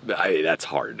 that's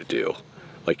hard to do.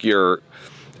 Like, you're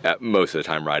at most of the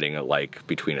time riding at like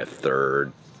between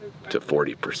 1/3 to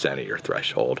 40% of your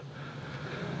threshold.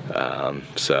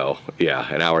 So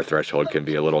yeah, an hour threshold can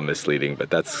be a little misleading, but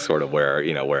that's sort of where,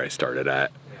 you know, where I started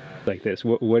at. Like this,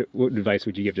 what advice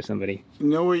would you give to somebody?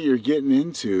 Know what you're getting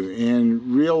into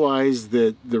and realize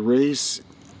that the race,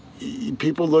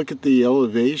 people look at the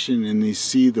elevation and they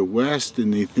see the west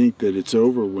and they think that it's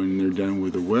over when they're done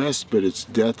with the west, but it's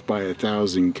death by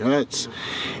 1,000 cuts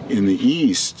in the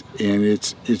east, and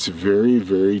it's very,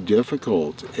 very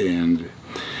difficult. And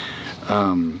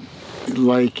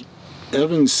like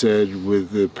Evan said, with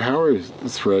the power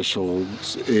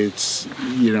thresholds, it's,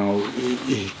 you know,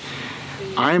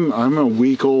 I'm a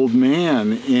weak old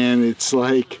man, and it's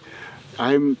like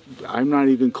I'm not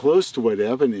even close to what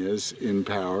Evan is in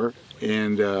power.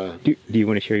 And do you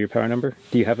want to share your power number?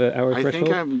 Do you have an hour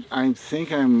threshold? I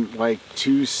think I'm like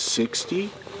 260,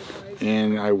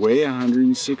 and I weigh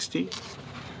 160,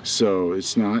 so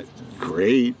it's not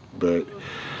great, but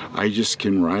I just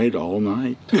can ride all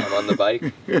night. I'm on the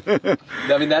bike.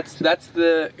 I mean, that's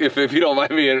the, if you don't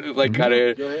mind me, like, kind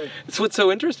of, it's what's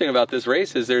so interesting about this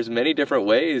race is there's many different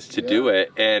ways to do it,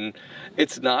 and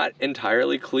it's not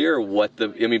entirely clear what I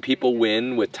mean, people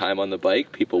win with time on the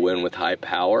bike, people win with high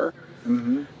power,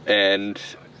 and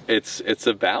it's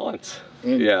a balance.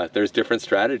 And yeah, there's different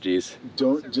strategies.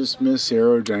 Don't dismiss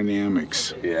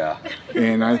aerodynamics. Yeah.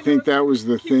 And I think that was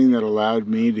the thing that allowed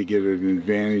me to get an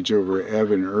advantage over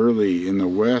Evan early in the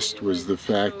West, was the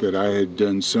fact that I had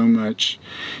done so much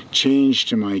change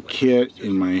to my kit,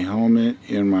 in my helmet,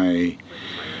 in my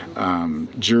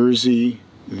jersey,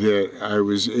 that I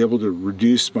was able to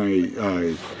reduce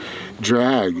my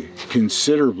drag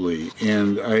considerably.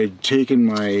 And I had taken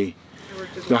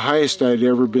the highest I'd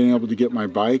ever been able to get my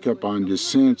bike up on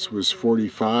descents was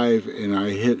 45, and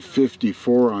I hit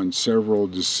 54 on several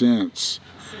descents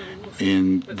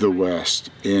in the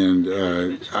West. And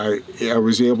I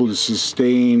was able to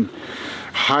sustain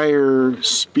higher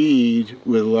speed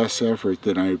with less effort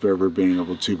than I've ever been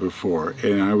able to before.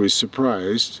 And I was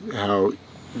surprised how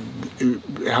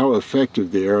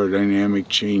effective the aerodynamic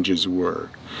changes were.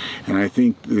 And I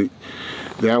think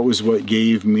that was what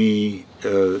gave me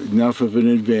enough of an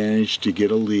advantage to get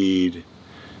a lead,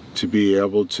 to be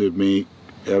able to make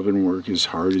Evan work as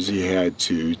hard as he had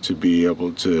to be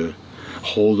able to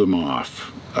hold him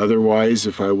off. Otherwise,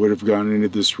 if I would have gone into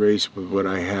this race with what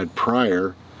I had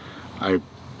prior, I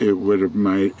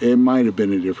it might have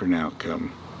been a different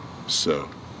outcome. So,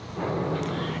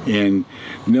 and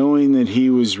knowing that he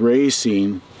was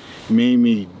racing made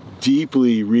me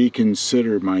deeply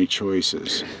reconsider my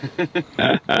choices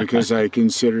because I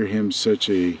consider him such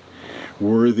a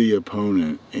worthy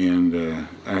opponent, and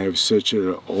I have such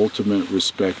an ultimate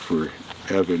respect for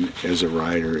Evan as a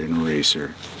rider and a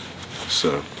racer.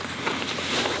 So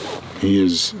he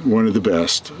is one of the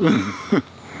best.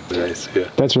 Nice,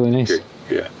 yeah. That's really nice.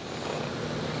 Yeah.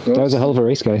 That was a hell of a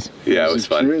race, guys. Yeah, it was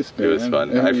fun. It was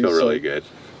fun. I feel really good.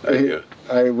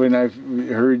 When I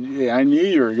heard, I knew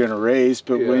you were going to race,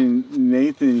 but when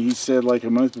Nathan, he said like a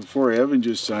month before Evan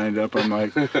just signed up, I'm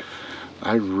like,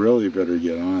 I really better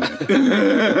get on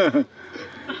it.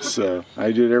 So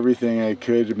I did everything I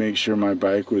could to make sure my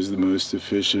bike was the most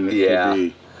efficient it could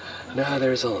be. No,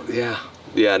 there's a,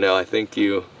 no, I think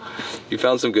you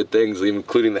found some good things,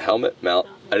 including the helmet mount.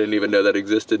 I didn't even know that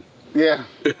existed. Yeah.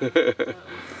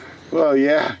 Well,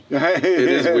 yeah. It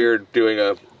is weird doing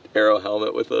a aero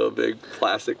helmet with a big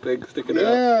plastic thing sticking out.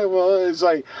 Yeah, well, it's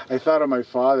like, I thought of my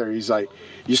father. He's like,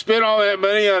 you spent all that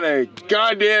money on a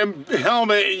goddamn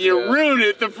helmet and you ruined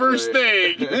it the first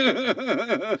thing.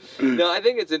 No, I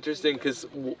think it's interesting because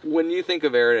when you think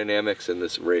of aerodynamics in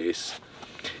this race,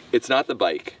 it's not the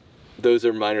bike. Those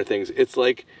are minor things. It's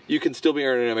like you can still be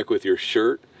aerodynamic with your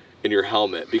shirt and your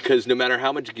helmet, because no matter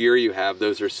how much gear you have,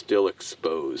 those are still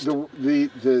exposed. The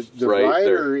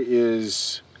rider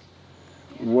is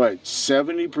what,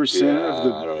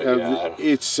 70%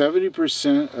 it's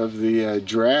 70% of the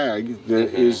drag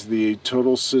that is the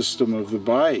total system of the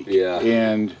bike. Yeah.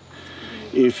 And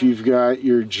if you've got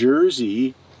your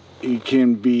jersey, it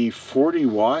can be 40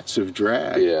 watts of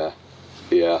drag. Yeah.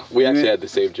 Yeah. We actually had the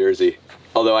same jersey.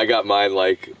 Although I got mine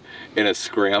like in a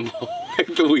scramble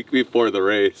like the week before the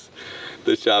race.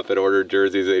 The shop had ordered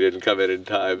jerseys, they didn't come in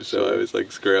time, so I was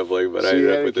like scrambling, but I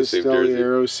ended up with the same jersey.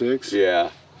 Aero 6?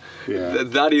 Yeah. Yeah.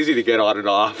 It's not easy to get on and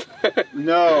off.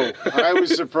 No, I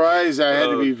was surprised. I had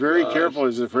to be very careful. I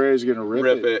was afraid I was going to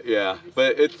rip it. Yeah.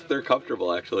 But they're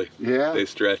comfortable actually. Yeah. They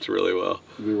stretch really well.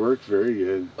 They worked very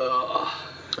good.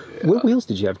 What wheels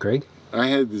did you have, Kraig? I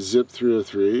had the Zip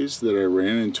 303s that I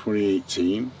ran in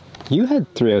 2018. You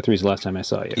had 303s last time I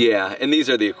saw you. Yeah, and these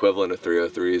are the equivalent of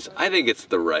 303s. I think it's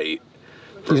the right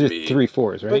for These are me.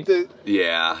 3.4s, right? But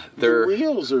the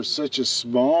wheels are such a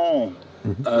small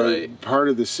part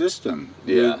of the system.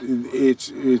 Yeah.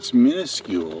 It's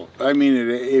minuscule. I mean,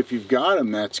 if you've got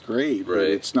them, that's great, but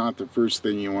it's not the first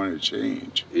thing you want to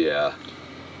change. Yeah.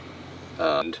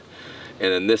 And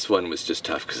then this one was just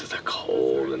tough because of the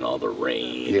cold and all the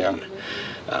rain. Yeah.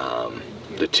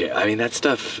 I mean, that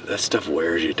stuff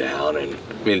wears you down, and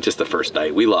I mean, just the first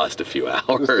night we lost a few hours.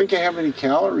 Well, think of how many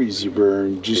calories you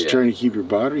burn just trying to keep your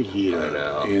body heat up. I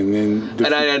know. And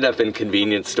then I end up in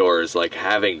convenience stores like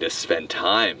having to spend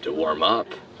time to warm up.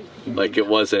 Like it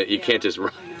wasn't, you can't just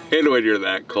run in when you're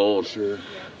that cold. Sure.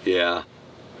 Yeah.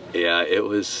 Yeah, that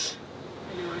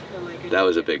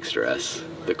was a big stress,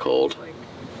 the cold.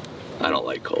 I don't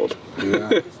like cold. Yeah,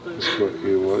 it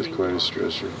was quite a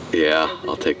stressor. Yeah,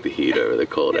 I'll take the heat over the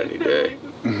cold any day.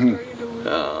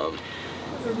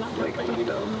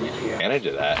 Advantage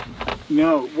of that.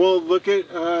 No, well, look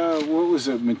at, what was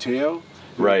it, Mateo?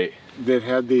 Right. That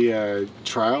had the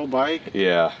trial bike.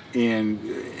 Yeah. And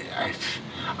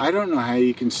I don't know how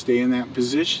you can stay in that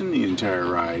position the entire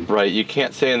ride. Right, you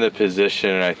can't stay in the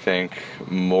position, I think,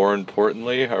 more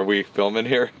importantly, are we filming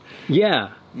here?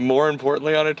 Yeah. More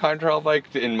importantly on a time trial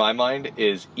bike, in my mind,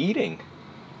 is eating.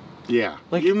 Yeah,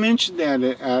 like you mentioned that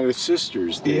at a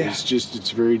sister's.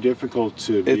 It's very difficult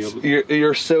to be able to...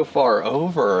 You're so far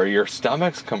over, your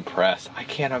stomach's compressed. I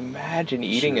can't imagine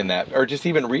eating in that, or just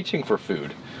even reaching for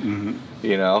food.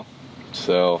 You know,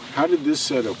 so... How did this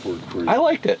setup work for you? I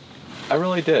liked it. I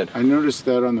really did. I noticed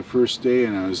that on the first day,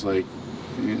 and I was like,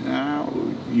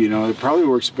 you know, it probably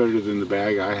works better than the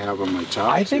bag I have on my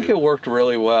top. I think it worked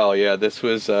really well. Yeah, this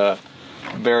was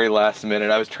very last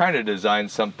minute. I was trying to design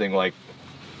something like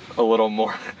a little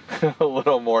more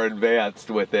advanced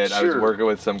with it. Sure. I was working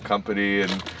with some company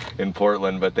in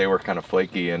Portland, but they were kind of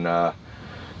flaky, and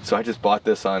so I just bought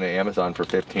this on Amazon for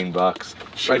 15 bucks.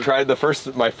 Sure. I tried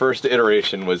my first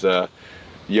iteration was a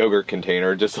yogurt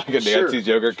container, just like a Nancy's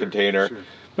yogurt container. Sure.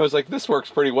 I was like, this works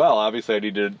pretty well. Obviously, I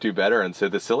need to do better, and so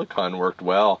the silicone worked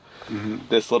well.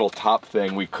 This little top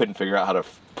thing, we couldn't figure out how to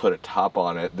put a top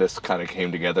on it. This kind of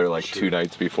came together like 2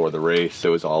 nights before the race, so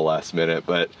it was all last minute,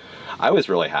 but I was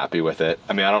really happy with it.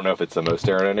 I mean, I don't know if it's the most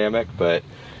aerodynamic, but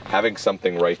having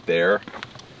something right there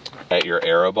at your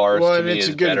aero bars to me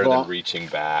is better than reaching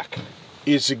back.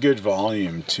 It's a good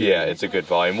volume, too. Yeah, it's a good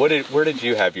volume. Where did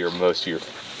you have most of your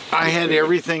I had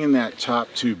everything in that top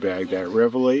 2 bag, that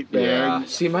Revelate bag. Yeah.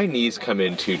 See, my knees come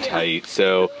in too tight,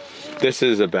 so this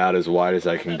is about as wide as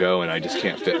I can go, and I just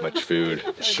can't fit much food.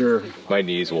 Sure. My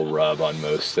knees will rub on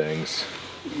most things.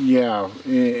 Yeah,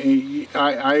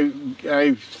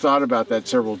 I've thought about that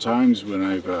several times when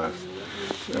I've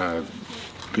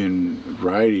been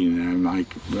riding, and I'm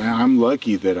like, man, I'm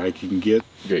lucky that I can get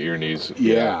your knees.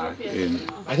 Yeah.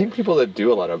 And I think people that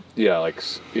do a lot of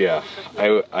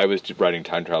I was riding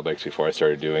time trial bikes before I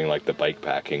started doing like the bike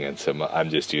packing, and so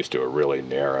I'm just used to a really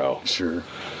narrow. Sure.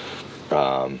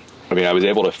 I mean, I was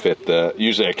able to fit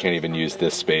usually I can't even use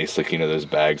this space, like, you know, those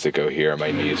bags that go here,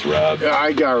 my knees rub.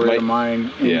 I got rid of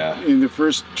mine. In the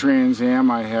first Trans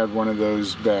Am, I had one of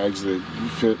those bags that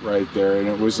fit right there, and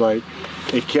it was like,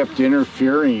 it kept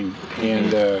interfering,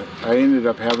 and I ended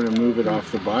up having to move it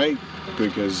off the bike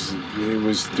because it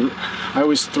was, I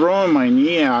was throwing my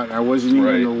knee out, and I wasn't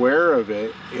even aware of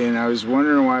it, and I was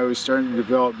wondering why I was starting to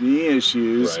develop knee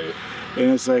issues. Right.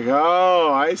 And it's like,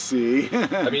 oh, I see.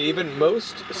 I mean, even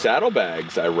most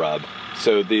saddlebags I rub.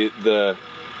 So the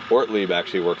Ortlieb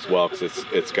actually works well because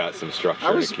it's got some structure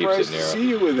and it keeps it narrow. I was surprised to see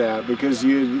you with that because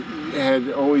you had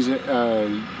always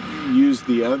used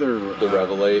the other. The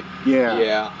Revelate? Yeah.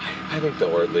 Yeah, I think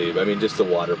the Ortlieb. I mean, just the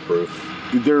waterproof.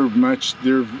 They're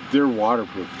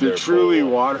waterproof. They're truly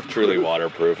waterproof. Truly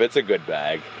waterproof. It's a good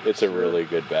bag. It's a really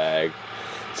good bag.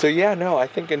 So yeah, no, I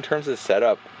think in terms of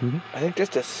setup, I think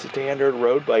just a standard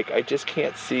road bike, I just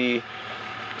can't see.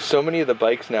 So many of the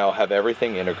bikes now have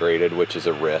everything integrated, which is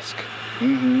a risk.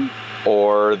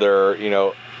 Or they're, you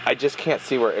know, I just can't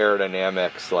see where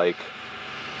aerodynamics, like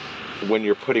when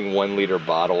you're putting 1 liter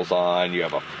bottles on, you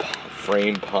have a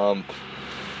frame pump,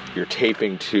 you're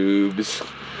taping tubes.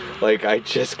 Like, I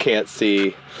just can't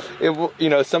see it. You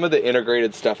know, some of the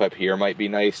integrated stuff up here might be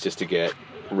nice just to get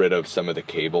rid of some of the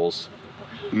cables.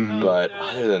 But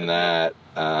other than that,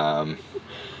 I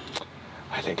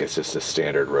think it's just a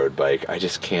standard road bike. I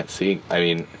just can't see. I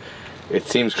mean, it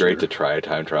seems great to try a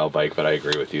time trial bike, but I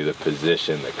agree with you. The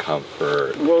position, the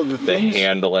comfort, the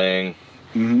handling.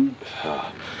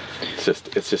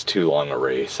 It's just too long a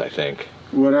race, I think.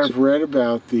 What I've read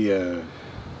about the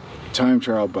time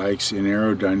trial bikes in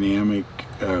aerodynamic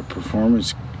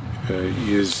performance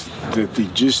is that they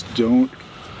just don't.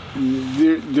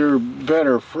 They're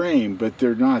better frame, but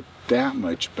they're not that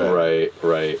much better.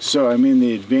 Right. So I mean,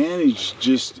 the advantage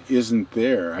just isn't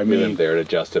there. I mean, isn't there to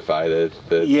justify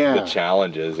the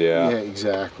challenges. Yeah,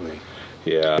 exactly.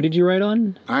 Yeah. What did you ride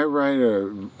on? I ride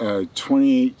a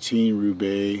 2018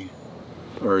 Roubaix,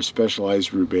 or a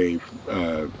Specialized Roubaix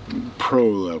Pro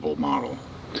level model.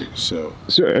 So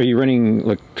are you running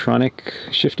electronic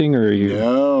shifting, or are you?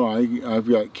 No, I've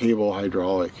got cable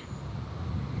hydraulic.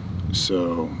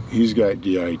 So he's got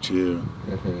DI2.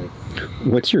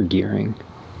 What's your gearing?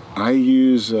 I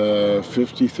use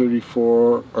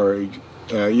 5034 or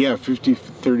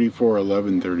 5034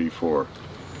 1134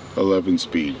 11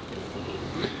 speed.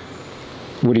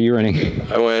 What are you running?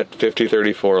 I went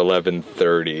 5034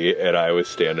 1130 and I was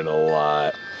standing a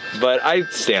lot. But I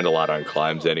stand a lot on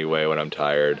climbs anyway when I'm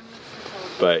tired.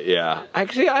 But yeah,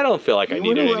 actually I don't feel like I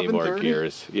needed any more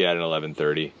gears. Yeah, an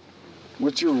 1130.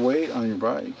 What's your weight on your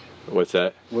bike? What's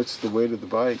that? What's the weight of the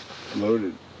bike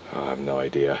loaded? Oh, I have no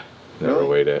idea. Never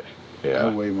weighed it. Yeah.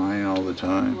 I weigh mine all the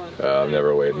time. I've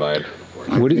never weighed mine.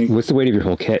 What's the weight of your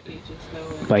whole kit?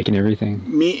 Bike and everything?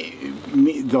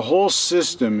 The whole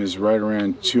system is right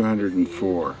around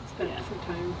 204.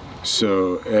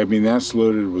 So, I mean, that's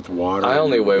loaded with water. I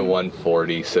only weigh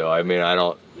 140, so I mean,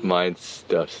 mine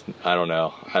stuff's, I don't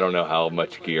know how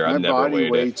much gear. I've never weighed it. My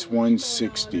body weight's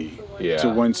 160 to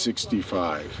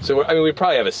 165. So, I mean, we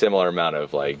probably have a similar amount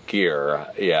of, like, gear,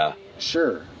 yeah.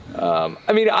 Sure.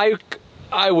 I mean,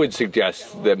 I would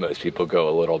suggest that most people go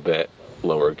a little bit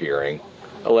lower gearing.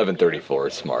 1134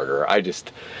 is smarter. I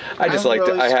just like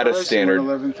I had a standard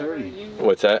 1130.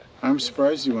 What's that? I'm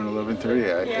surprised you went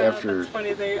 1130 after.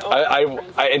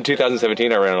 I in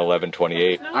 2017 I ran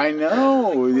 1128. I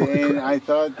know, and I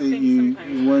thought that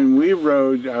when we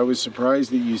rode, I was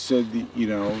surprised that you said that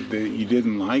that you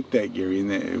didn't like that gear and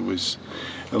that it was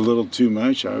a little too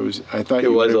much. I thought it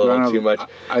was a little too much.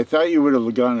 I thought you would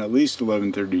have gone at least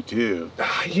 1132.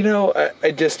 I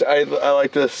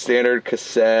like the standard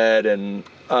cassette, and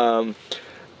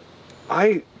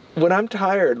when I'm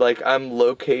tired, like I'm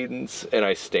low cadence and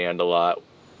I stand a lot.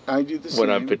 I do the same. When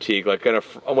I'm fatigued, like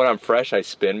when I'm fresh, I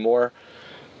spin more.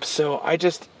 So I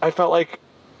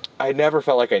never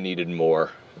felt like I needed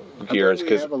more gears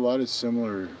because we have a lot of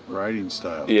similar riding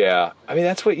styles. Yeah, I mean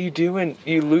that's what you do, and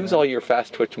you lose all your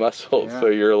fast twitch muscles. So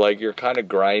you're kind of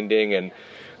grinding and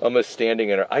almost standing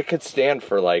in. I could stand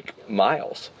for like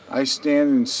miles. I stand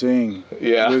and sing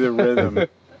with a rhythm.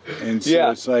 And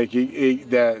so it's like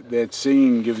that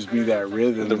singing gives me that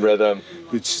rhythm. The rhythm.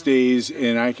 That stays,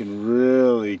 and I can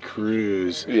really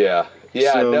cruise. Yeah.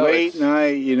 Yeah. So late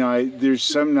night, you know, there's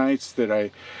some nights that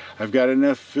I've got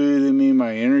enough food in me,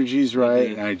 my energy's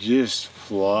right, and I just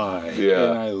fly. Yeah.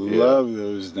 And I love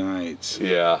those nights.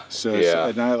 Yeah. So it's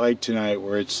a night like tonight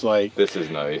where it's like, this is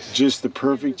nice. Just the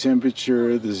perfect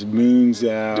temperature, the moon's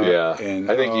out. Yeah.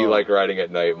 And I think you like riding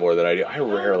at night more than I do. I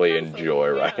rarely enjoy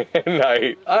riding at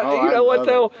night. You know what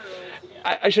though?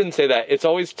 I shouldn't say that. It's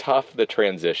always tough, the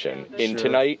transition into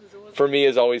night for me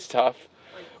is always tough.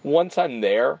 Once I'm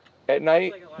there at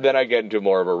night, then I get into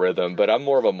more of a rhythm, but I'm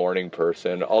more of a morning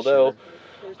person. Although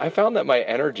I found that my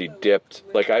energy dipped.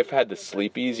 Like I've had the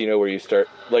sleepies, you know, where you start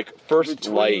like first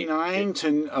light. 9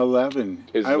 to 11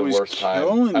 is the worst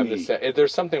time.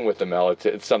 There's something with the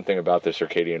melatonin. It's something about the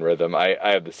circadian rhythm. I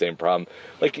have the same problem.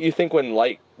 Like you think when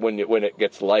it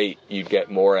gets light, you get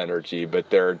more energy,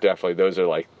 but there are definitely those are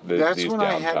like that's these when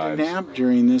down I had times. to nap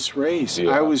during this race.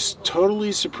 Yeah. I was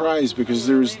totally surprised because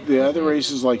there's the other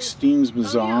races like Steam's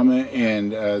Mazama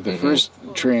and the first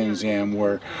Trans Am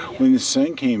where when the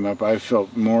sun came up, I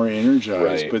felt more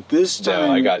energized. But this time,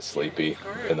 I got sleepy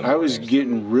in the mornings. I was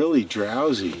getting really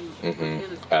drowsy.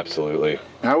 Absolutely.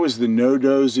 I was the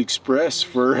no-dose express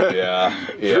for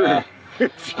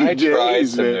I tried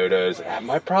some no-dos.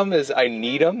 My problem is I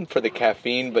need them for the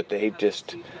caffeine, but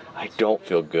I don't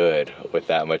feel good with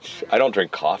that much. I don't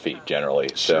drink coffee generally,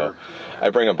 so I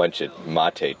bring a bunch of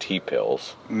mate tea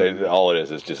pills. All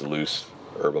it is just loose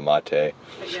yerba mate.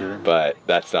 But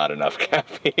that's not enough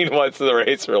caffeine once the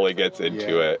race really gets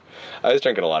into it. I was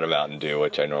drinking a lot of Mountain Dew,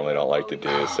 which I normally don't like to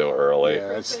do so early.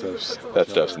 Yeah, that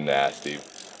stuff's nasty.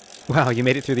 Wow, you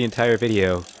made it through the entire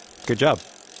video. Good job.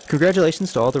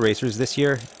 Congratulations to all the racers this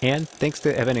year, and thanks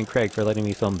to Evan and Craig for letting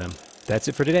me film them. That's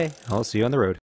it for today. I'll see you on the road.